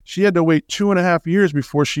 So she had to wait 2.5 years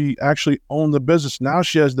before she actually owned the business. Now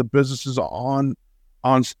she has the businesses on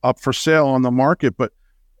up for sale on the market, but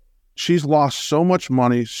she's lost so much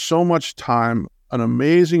money, so much time, an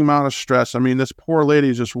amazing amount of stress. I mean, this poor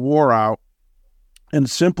lady just wore out, and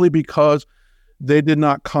simply because they did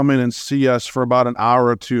not come in and see us for about an hour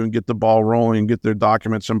or two and get the ball rolling and get their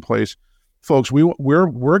documents in place. Folks,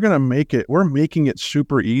 we're going to make it. We're making it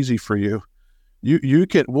super easy for you.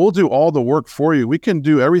 We'll do all the work for you. We can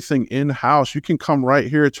do everything in-house. You can come right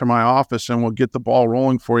here to my office and we'll get the ball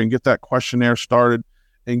rolling for you and get that questionnaire started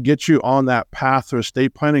and get you on that path to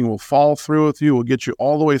estate planning. We'll follow through with you. We'll get you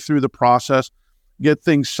all the way through the process, get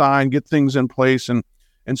things signed, get things in place. And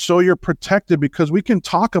so you're protected, because we can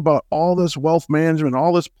talk about all this wealth management,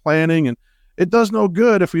 all this planning, and it does no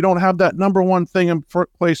good if we don't have that number one thing in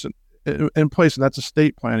place, and that's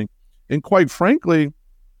estate planning. And quite frankly,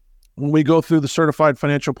 when we go through the certified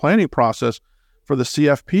financial planning process for the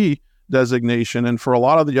CFP designation and for a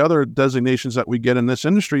lot of the other designations that we get in this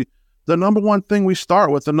industry, the number one thing we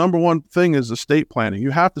start with, the number one thing is estate planning.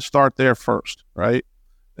 You have to start there first, right?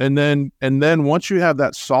 And then once you have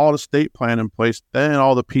that solid estate plan in place, then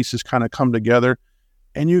all the pieces kind of come together,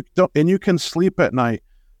 and you can sleep at night.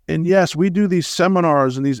 And yes, we do these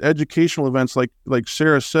seminars and these educational events, like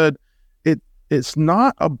Sarah said. It's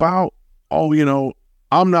not about,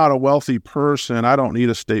 I'm not a wealthy person, I don't need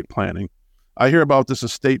estate planning. I hear about this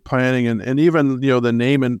estate planning and even, the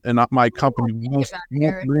name and my company.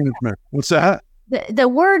 What's that? The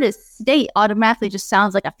word estate automatically just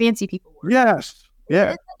sounds like a fancy people word. Yes.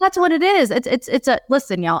 Yeah. That's what it is.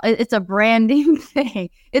 Listen, y'all, it's a branding thing.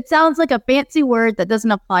 It sounds like a fancy word that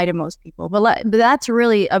doesn't apply to most people, but that's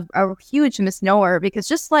really a huge misnomer, because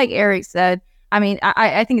just like Eric said, I mean,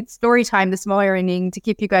 I think it's story time this morning to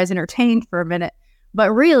keep you guys entertained for a minute.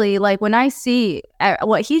 But really, like, when I see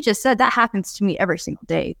what he just said, that happens to me every single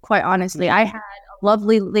day, quite honestly. I had a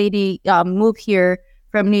lovely lady move here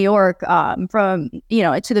from New York, to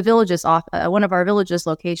the villages off one of our villages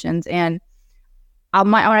locations. And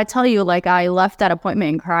when I tell you, like, I left that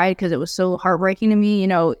appointment and cried because it was so heartbreaking to me.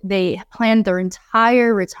 They planned their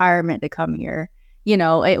entire retirement to come here.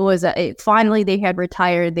 It was finally they had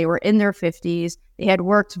retired. They were in their 50s. They had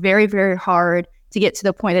worked very, very hard to get to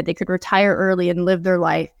the point that they could retire early and live their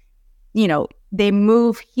life. They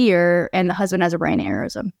move here, and the husband has a brain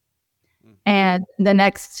aneurysm. And the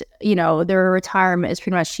next, their retirement is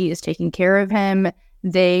pretty much she is taking care of him.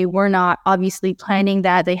 They were not obviously planning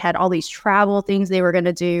that. They had all these travel things they were going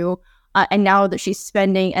to do. And now that she's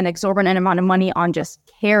spending an exorbitant amount of money on just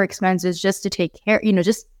care expenses, just to take care,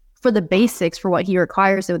 just for the basics for what he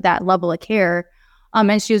requires with that level of care.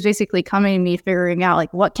 And she was basically coming to me, figuring out,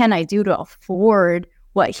 like, what can I do to afford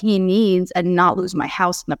what he needs and not lose my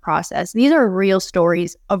house in the process? These are real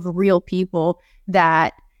stories of real people,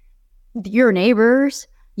 that your neighbors,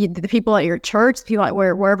 the people at your church, the people at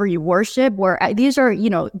wherever you worship, these are,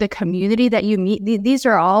 the community that you meet.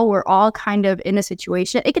 We're all kind of in a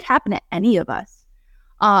situation. It could happen to any of us.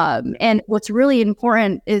 And what's really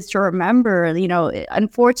important is to remember,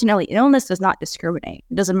 unfortunately, illness does not discriminate.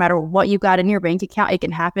 It doesn't matter what you got in your bank account. It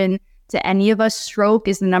can happen to any of us. Stroke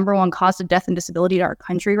is the number one cause of death and disability in our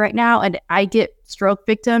country right now. And I get stroke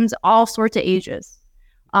victims, all sorts of ages.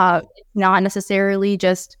 It's not necessarily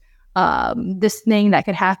just this thing that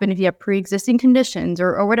could happen if you have pre-existing conditions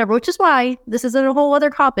or whatever, which is why this isn't a whole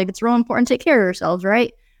other topic. It's real important to take care of yourselves,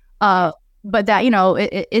 right? But that,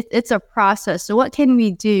 it's a process. So what can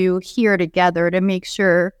we do here together to make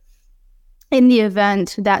sure in the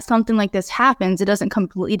event that something like this happens, it doesn't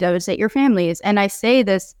completely devastate your families? And I say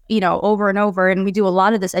this, over and over, and we do a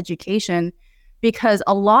lot of this education because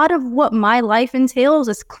a lot of what my life entails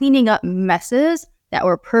is cleaning up messes that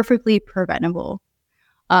were perfectly preventable,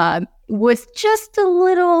 with just a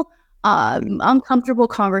little uncomfortable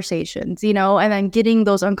conversations, and then getting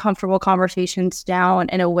those uncomfortable conversations down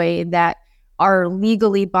in a way that are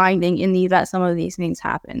legally binding in the event some of these things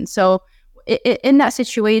happen. So in that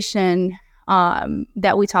situation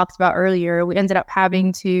that we talked about earlier, we ended up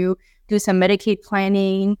having to do some Medicaid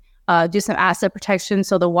planning, do some asset protection,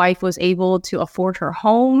 so the wife was able to afford her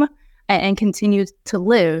home and continue to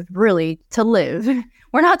live, really to live.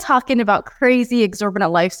 We're not talking about crazy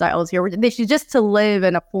exorbitant lifestyles here. They should just to live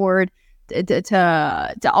and afford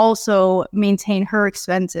to also maintain her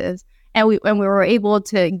expenses. And we were able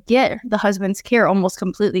to get the husband's care almost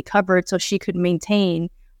completely covered so she could maintain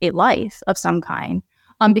a life of some kind.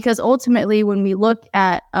 Because ultimately, when we look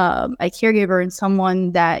at a caregiver and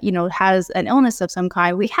someone that, has an illness of some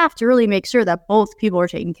kind, we have to really make sure that both people are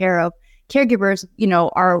taken care of. Caregivers,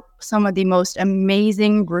 are some of the most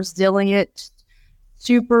amazing, resilient,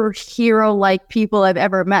 superhero-like people I've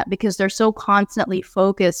ever met, because they're so constantly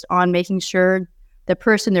focused on making sure the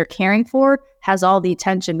person they're caring for has all the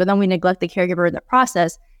attention. But then we neglect the caregiver in the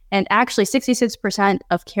process. And actually, 66%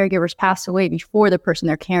 of caregivers pass away before the person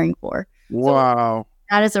they're caring for. Wow.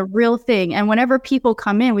 So that is a real thing. And whenever people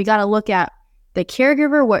come in, we got to look at the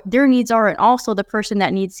caregiver, what their needs are, and also the person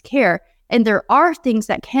that needs care. And there are things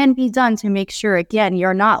that can be done to make sure, again,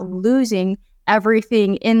 you're not losing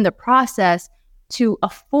everything in the process to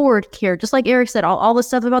afford care. Just like Eric said, all the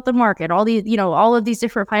stuff about the market, all these, all of these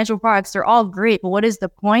different financial products, they're all great. But what is the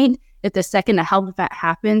point if the second a health event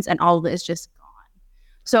happens and all of it is just gone?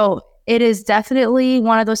 So it is definitely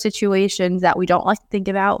one of those situations that we don't like to think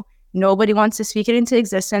about. Nobody wants to speak it into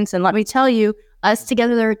existence. And let me tell you, us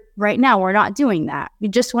together right now, we're not doing that. We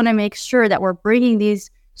just want to make sure that we're bringing these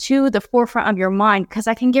to the forefront of your mind, because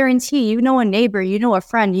I can guarantee a neighbor, a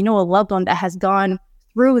friend, a loved one that has gone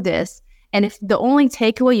through this. And if the only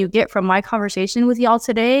takeaway you get from my conversation with y'all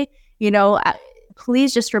today,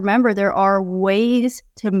 please just remember there are ways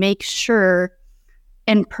to make sure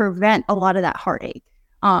and prevent a lot of that heartache.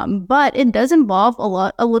 But it does involve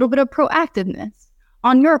a little bit of proactiveness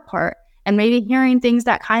on your part, and maybe hearing things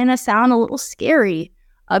that kind of sound a little scary,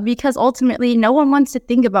 because ultimately no one wants to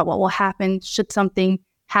think about what will happen should something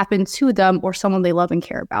happen to them or someone they love and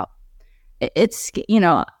care about. It's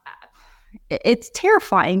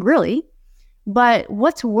terrifying, really. But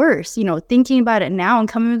what's worse, thinking about it now and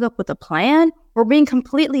coming up with a plan, or being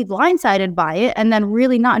completely blindsided by it and then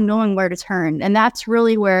really not knowing where to turn. And that's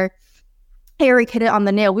really where Eric hit it on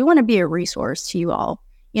the nail. We want to be a resource to you all.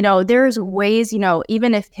 There's ways,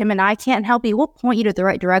 even if him and I can't help you, we'll point you to the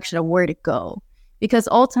right direction of where to go. Because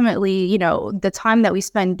ultimately, the time that we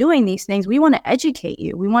spend doing these things, we want to educate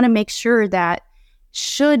you. We want to make sure that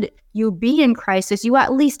should you be in crisis, you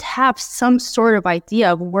at least have some sort of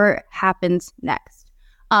idea of where it happens next.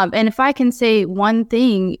 And if I can say one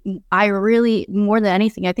thing, I really, more than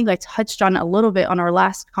anything, I think I touched on a little bit on our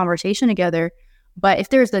last conversation together. But if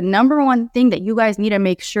there's the number one thing that you guys need to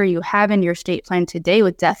make sure you have in your estate plan today,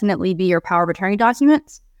 would definitely be your power of attorney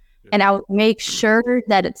documents. And I would make sure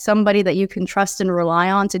that it's somebody that you can trust and rely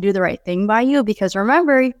on to do the right thing by you. Because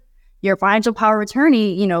remember, your financial power of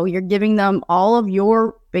attorney, you're giving them all of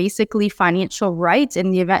your basically financial rights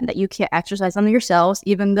in the event that you can't exercise them yourselves,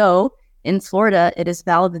 even though in Florida, it is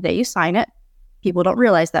valid the day you sign it. People don't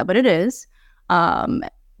realize that, but it is.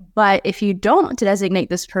 But if you don't designate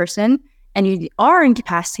this person and you are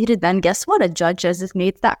incapacitated, then guess what? A judge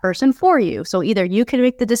designates that person for you. So either you can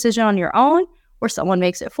make the decision on your own or someone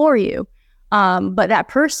makes it for you. But that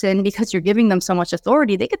person, because you're giving them so much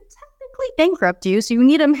authority, they could technically bankrupt you. So you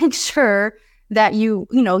need to make sure that you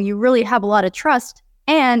really have a lot of trust.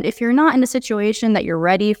 And if you're not in a situation that you're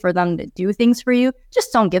ready for them to do things for you,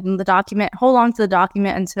 just don't give them the document. Hold on to the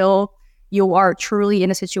document until you are truly in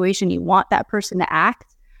a situation you want that person to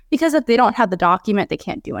act. Because if they don't have the document, they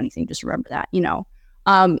can't do anything. Just remember that,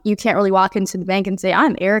 you can't really walk into the bank and say,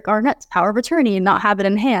 I'm Eric Arnett's power of attorney, and not have it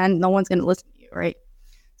in hand. No one's going to listen to you, right?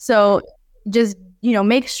 So just,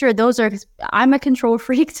 make sure those are, because I'm a control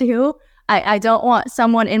freak too. I don't want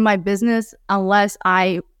someone in my business unless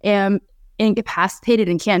I am incapacitated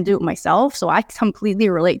and can't do it myself. So I completely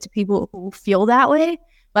relate to people who feel that way.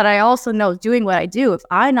 But I also know doing what I do, if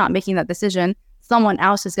I'm not making that decision, someone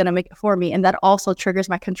else is going to make it for me. And that also triggers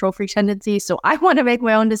my control freak tendency. So I want to make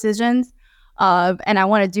my own decisions. And I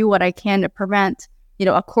want to do what I can to prevent,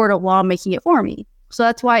 a court of law making it for me. So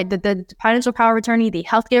that's why the financial power of attorney, the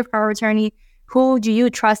healthcare power of attorney, who do you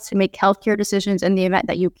trust to make healthcare decisions in the event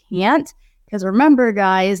that you can't? Because remember,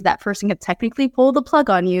 guys, that person can technically pull the plug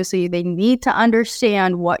on you. So they need to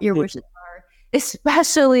understand what your wishes are.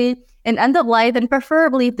 especially in end of life, and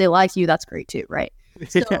preferably if they like you, that's great too, right?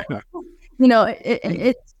 So,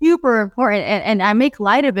 it's super important, and I make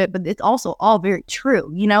light of it, but it's also all very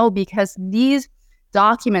true, because these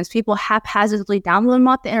documents, people haphazardly download them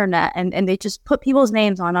off the internet and they just put people's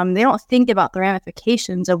names on them. They don't think about the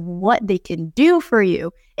ramifications of what they can do for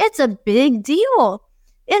you. It's a big deal.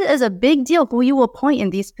 It is a big deal who you appoint in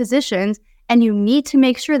these positions, and you need to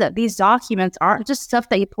make sure that these documents aren't just stuff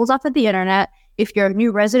that you pulls off of the internet. If you're a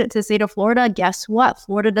new resident to the state of Florida, guess what?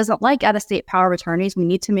 Florida doesn't like out-of-state power of attorneys. We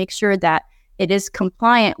need to make sure that it is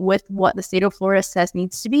compliant with what the state of Florida says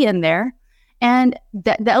needs to be in there. And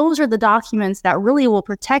those are the documents that really will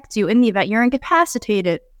protect you in the event you're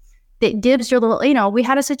incapacitated. That gives your little, we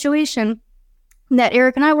had a situation that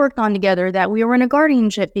Eric and I worked on together that we were in a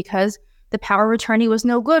guardianship because the power of attorney was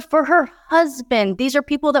no good for her husband. These are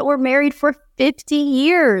people that were married for 50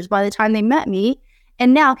 years by the time they met me.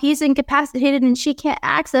 And now he's incapacitated and she can't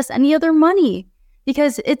access any other money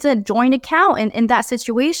because it's a joint account. And in that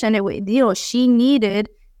situation, she needed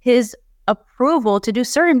his approval to do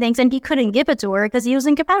certain things, and he couldn't give it to her because he was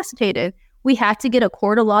incapacitated. We had to get a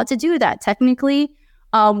court of law to do that. Technically,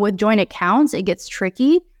 with joint accounts, it gets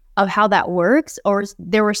tricky of how that works. Or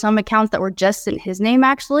there were some accounts that were just in his name,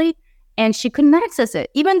 actually, and she couldn't access it,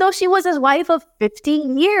 even though she was his wife of 50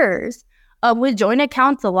 years. With joint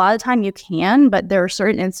accounts, a lot of the time you can, but there are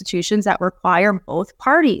certain institutions that require both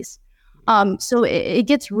parties. So it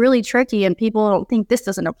gets really tricky, and people don't think this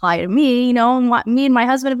doesn't apply to me. Me and my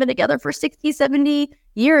husband have been together for 60, 70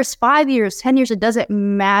 years, 5 years, 10 years. It doesn't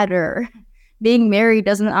matter. Being married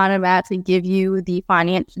doesn't automatically give you the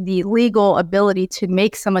legal ability to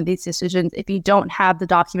make some of these decisions if you don't have the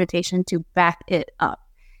documentation to back it up.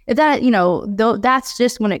 If that, that's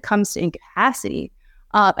just when it comes to incapacity.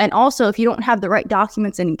 And also, if you don't have the right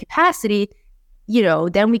documents in incapacity,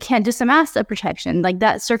 then we can't do some asset protection, like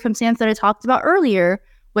that circumstance that I talked about earlier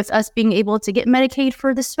with us being able to get Medicaid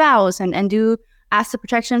for the spouse and do asset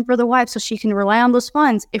protection for the wife so she can rely on those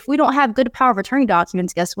funds. If we don't have good power of attorney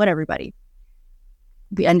documents, guess what, everybody?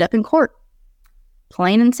 We end up in court.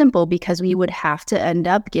 Plain and simple, because we would have to end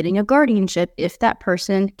up getting a guardianship if that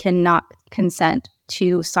person cannot consent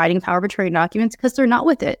to signing power of attorney documents because they're not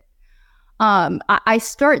with it. I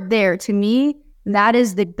start there. To me, that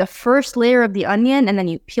is the first layer of the onion, and then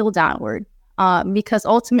you peel downward because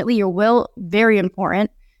ultimately your will, very important.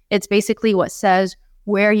 It's basically what says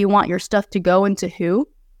where you want your stuff to go and to who.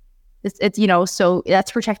 It's so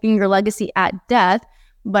that's protecting your legacy at death,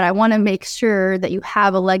 but I want to make sure that you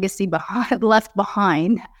have a legacy left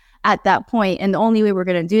behind at that point. And the only way we're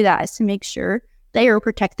going to do that is to make sure that you're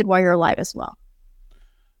protected while you're alive as well.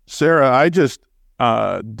 Sarah, I just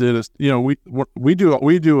we do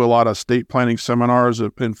a lot of estate planning seminars,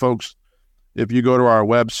 and folks, if you go to our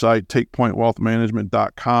website,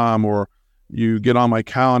 takepointwealthmanagement.com, or you get on my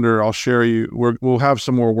calendar, I'll share we'll have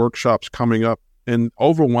some more workshops coming up, and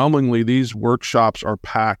overwhelmingly these workshops are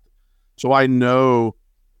packed. So I know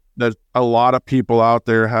that a lot of people out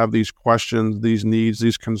there have these questions, these needs,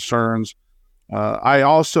 these concerns. I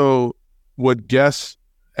also would guess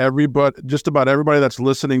just about everybody that's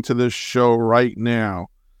listening to this show right now,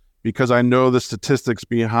 because I know the statistics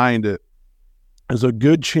behind it, there's a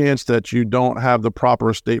good chance that you don't have the proper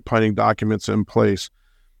estate planning documents in place.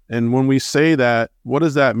 And when we say that, what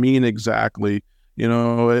does that mean exactly?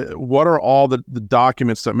 What are all the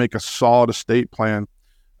documents that make a solid estate plan?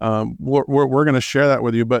 We're going to share that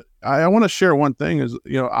with you, but I want to share one thing is,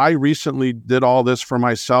 I recently did all this for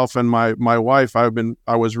myself and my wife. I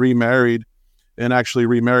was remarried, and actually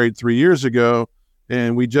remarried 3 years ago.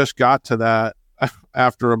 And we just got to that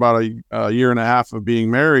after about a year and a half of being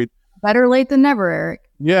married. Better late than never, Eric.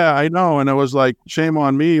 Yeah, I know. And it was like, shame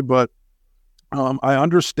on me, but I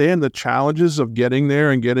understand the challenges of getting there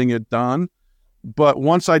and getting it done. But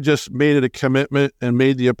once I just made it a commitment and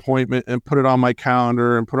made the appointment and put it on my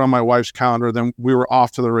calendar and put it on my wife's calendar, then we were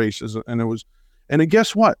off to the races. And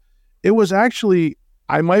guess what? It was actually,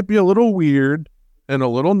 I might be a little weird and a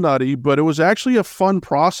little nutty, but it was actually a fun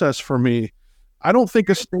process for me. I don't think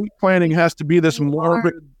estate planning has to be this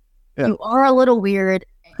morbid. You are a little weird.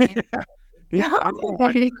 But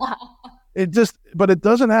it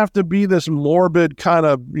doesn't have to be this morbid kind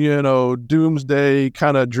of, doomsday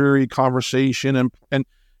kind of dreary conversation. And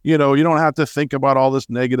you don't have to think about all this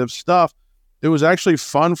negative stuff. It was actually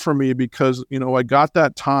fun for me because, I got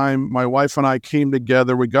that time. My wife and I came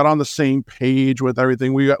together. We got on the same page with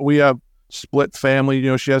everything. We have split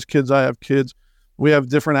family, she has kids, I have kids, we have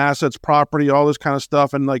different assets, property, all this kind of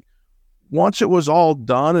stuff. And like, once it was all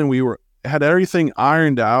done and we had everything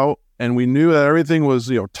ironed out and we knew that everything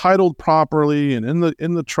was, titled properly and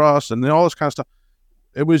in the trust and all this kind of stuff.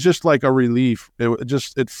 It was just like a relief.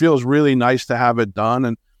 It feels really nice to have it done.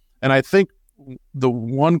 And I think the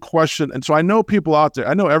one question, and so I know people out there,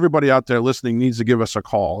 I know everybody out there listening needs to give us a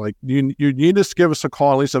call. Like you need to give us a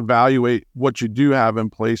call, at least evaluate what you do have in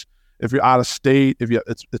place. If you're out of state, if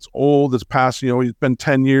it's old, it's past, it's been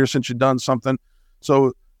 10 years since you've done something.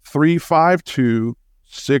 So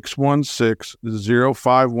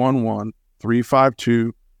 352-616-0511,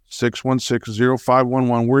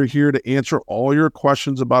 352-616-0511. We're here to answer all your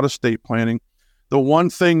questions about estate planning. The one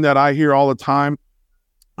thing that I hear all the time,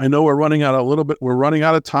 I know we're running out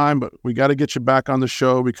of time, but we got to get you back on the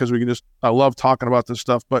show because I love talking about this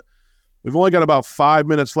stuff, but we've only got about 5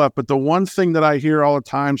 minutes left. But the one thing that I hear all the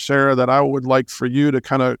time, Sarah, that I would like for you to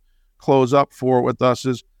kind of close up for with us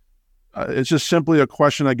is, it's just simply a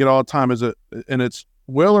question I get all the time. And it's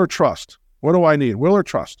will or trust? What do I need? Will or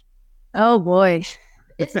trust? Oh boy.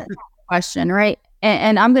 It's a tough question, right?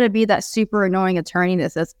 And I'm going to be that super annoying attorney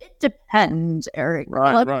that says, it depends, Eric.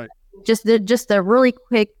 Right. Just the really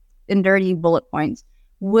quick and dirty bullet points.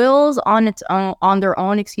 Wills on their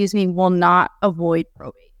own, will not avoid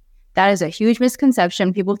probate. That is a huge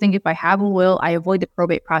misconception. People think if I have a will, I avoid the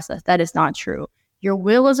probate process. That is not true. Your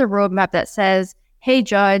will is a roadmap that says, hey,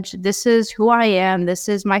 judge, this is who I am. This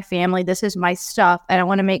is my family. This is my stuff. And I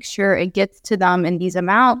want to make sure it gets to them in these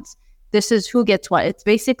amounts. This is who gets what. It's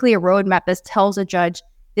basically a roadmap that tells a judge,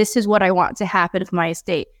 this is what I want to happen with my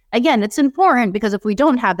estate. Again, it's important because if we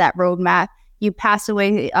don't have that roadmap, you pass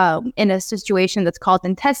away in a situation that's called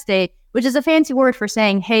intestate, which is a fancy word for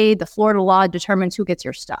saying, hey, the Florida law determines who gets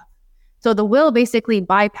your stuff. So the will basically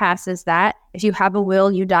bypasses that. If you have a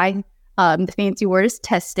will, you die. The fancy word is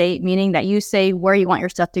testate, meaning that you say where you want your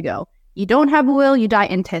stuff to go. You don't have a will, you die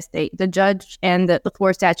intestate. The judge and the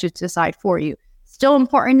Florida statutes decide for you. Still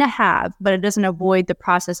important to have, but it doesn't avoid the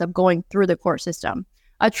process of going through the court system.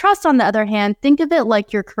 A trust, on the other hand, think of it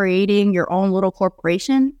like you're creating your own little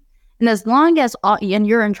corporation. And as long as and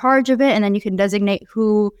you're in charge of it, and then you can designate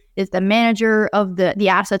who is the manager of the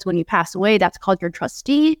assets when you pass away, that's called your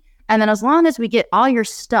trustee. And then as long as we get all your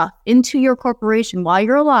stuff into your corporation while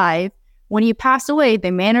you're alive, when you pass away,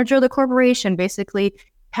 the manager of the corporation basically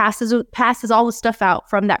passes all the stuff out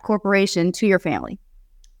from that corporation to your family.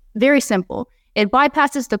 Very simple. It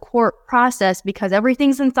bypasses the court process because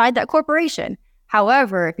everything's inside that corporation.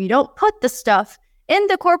 However, if you don't put the stuff in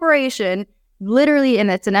the corporation, literally, and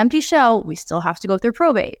it's an empty shell, we still have to go through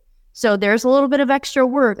probate. So there's a little bit of extra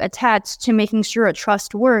work attached to making sure a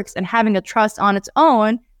trust works, and having a trust on its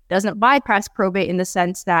own doesn't bypass probate in the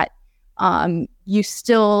sense that you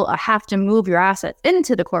still have to move your assets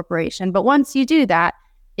into the corporation. But once you do that,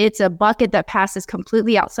 it's a bucket that passes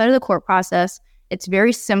completely outside of the court process. It's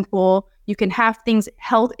very simple. You can have things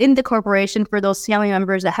held in the corporation for those family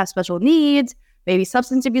members that have special needs, maybe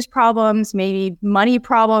substance abuse problems, maybe money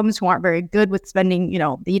problems, who aren't very good with spending, you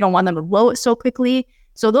don't want them to blow it so quickly.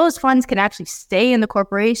 So those funds can actually stay in the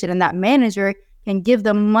corporation, and that manager can give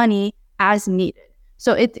them money as needed.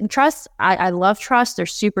 So trust, I love trust. They're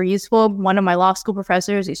super useful. One of my law school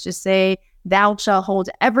professors used to say, thou shalt hold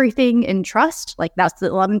everything in trust. Like that's the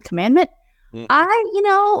 11th commandment.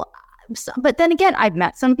 But then again, I've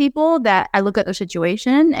met some people that I look at their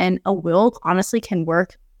situation, and a will honestly can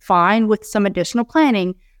work fine with some additional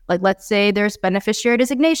planning. Like let's say there's beneficiary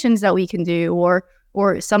designations that we can do,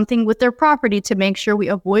 or something with their property to make sure we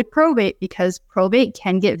avoid probate, because probate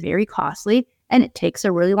can get very costly and it takes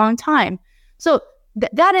a really long time. So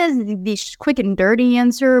that is the quick and dirty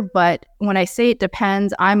answer. But when I say it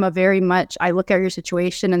depends, I look at your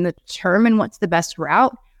situation and determine what's the best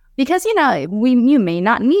route. Because, you may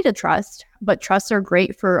not need a trust, but trusts are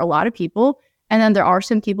great for a lot of people. And then there are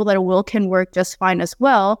some people that a will can work just fine as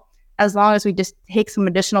well, as long as we just take some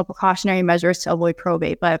additional precautionary measures to avoid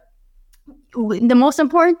probate. But the most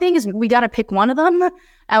important thing is we got to pick one of them,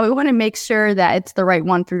 and we want to make sure that it's the right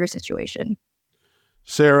one for your situation.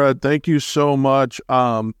 Sarah, thank you so much.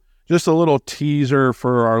 Just a little teaser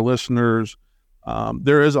for our listeners.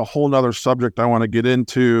 There is a whole nother subject I want to get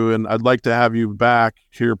into, and I'd like to have you back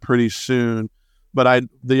here pretty soon. But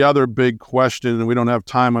the other big question, and we don't have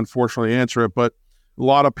time, unfortunately, to answer it, but a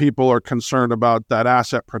lot of people are concerned about that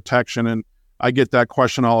asset protection. And I get that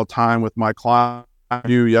question all the time with my client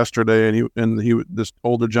yesterday. And this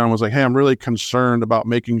older gentleman was like, hey, I'm really concerned about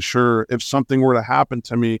making sure if something were to happen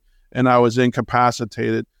to me and I was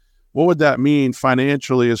incapacitated, what would that mean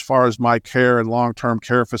financially as far as my care and long-term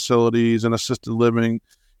care facilities and assisted living,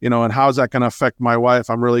 and how's that going to affect my wife?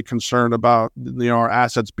 I'm really concerned about, our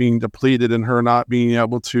assets being depleted and her not being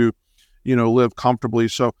able to, live comfortably.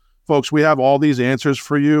 So Folks, we have all these answers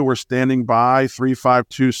for you. We're standing by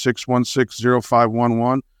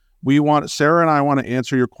 352-616-0511. Sarah and I want to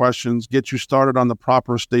answer your questions, get you started on the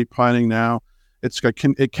proper estate planning now. It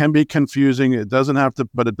can be confusing. It doesn't have to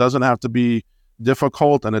be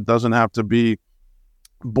difficult, and it doesn't have to be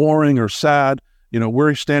boring or sad.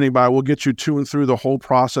 We're standing by. We'll get you to and through the whole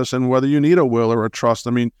process, and whether you need a will or a trust.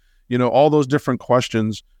 All those different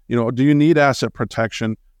questions. Do you need asset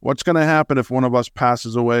protection? What's going to happen if one of us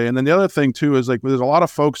passes away? And then the other thing too is there's a lot of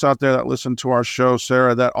folks out there that listen to our show,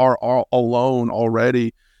 Sarah, that are all alone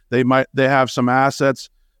already. They have some assets,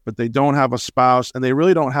 but they don't have a spouse, and they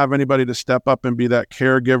really don't have anybody to step up and be that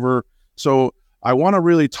caregiver. So I want to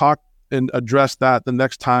really talk and address that the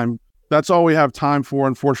next time. That's all we have time for,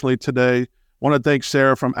 unfortunately, today. I want to thank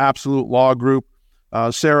Sarah from Absolute Law Group.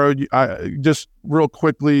 Sarah, just real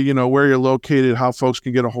quickly, where you're located, how folks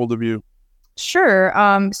can get a hold of you. Sure.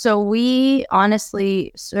 So we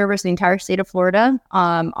honestly service the entire state of Florida.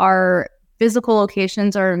 Our physical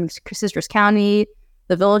locations are in Citrus County,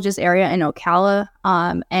 the Villages area, in Ocala.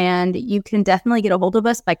 And you can definitely get a hold of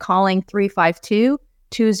us by calling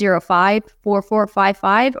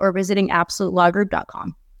 352-205-4455 or visiting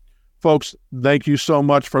absolutelawgroup.com. Folks, thank you so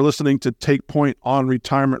much for listening to Take Point on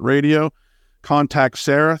Retirement Radio. Contact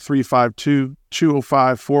Sarah,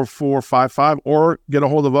 352-205-4455, or get a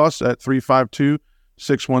hold of us at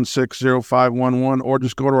 352-616-0511, or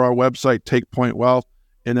just go to our website, Take Point Wealth.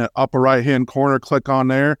 In the upper right-hand corner, click on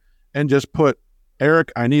there and just put,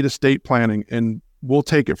 Eric, I need estate planning, and we'll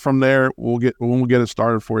take it from there. We'll get it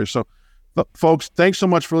started for you. So, folks, thanks so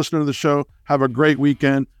much for listening to the show. Have a great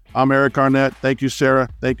weekend. I'm Eric Arnett. Thank you, Sarah.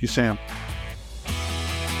 Thank you, Sam.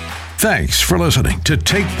 Thanks for listening to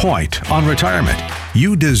Take Point on Retirement.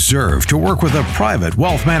 You deserve to work with a private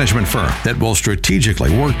wealth management firm that will strategically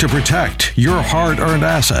work to protect your hard-earned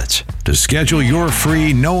assets. To schedule your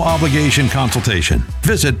free, no-obligation consultation,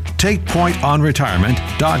 visit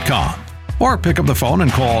TakePointOnRetirement.com or pick up the phone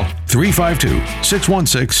and call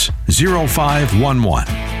 352-616-0511.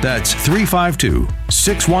 That's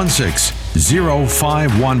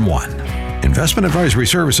 352-616-0511. Investment advisory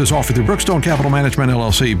services offered through Brookstone Capital Management,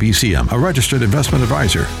 LLC, BCM, a registered investment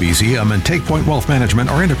advisor. BCM and Take Point Wealth Management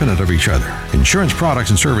are independent of each other. Insurance products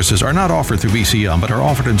and services are not offered through BCM, but are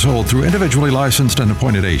offered and sold through individually licensed and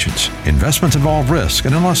appointed agents. Investments involve risk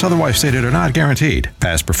and, unless otherwise stated, are not guaranteed.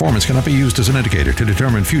 Past performance cannot be used as an indicator to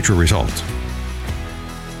determine future results.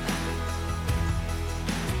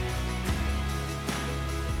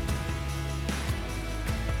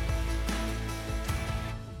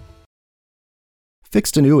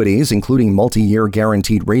 Fixed annuities, including multi-year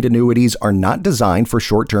guaranteed rate annuities, are not designed for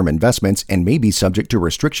short-term investments and may be subject to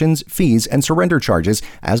restrictions, fees, and surrender charges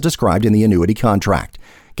as described in the annuity contract.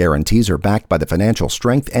 Guarantees are backed by the financial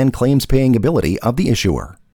strength and claims-paying ability of the issuer.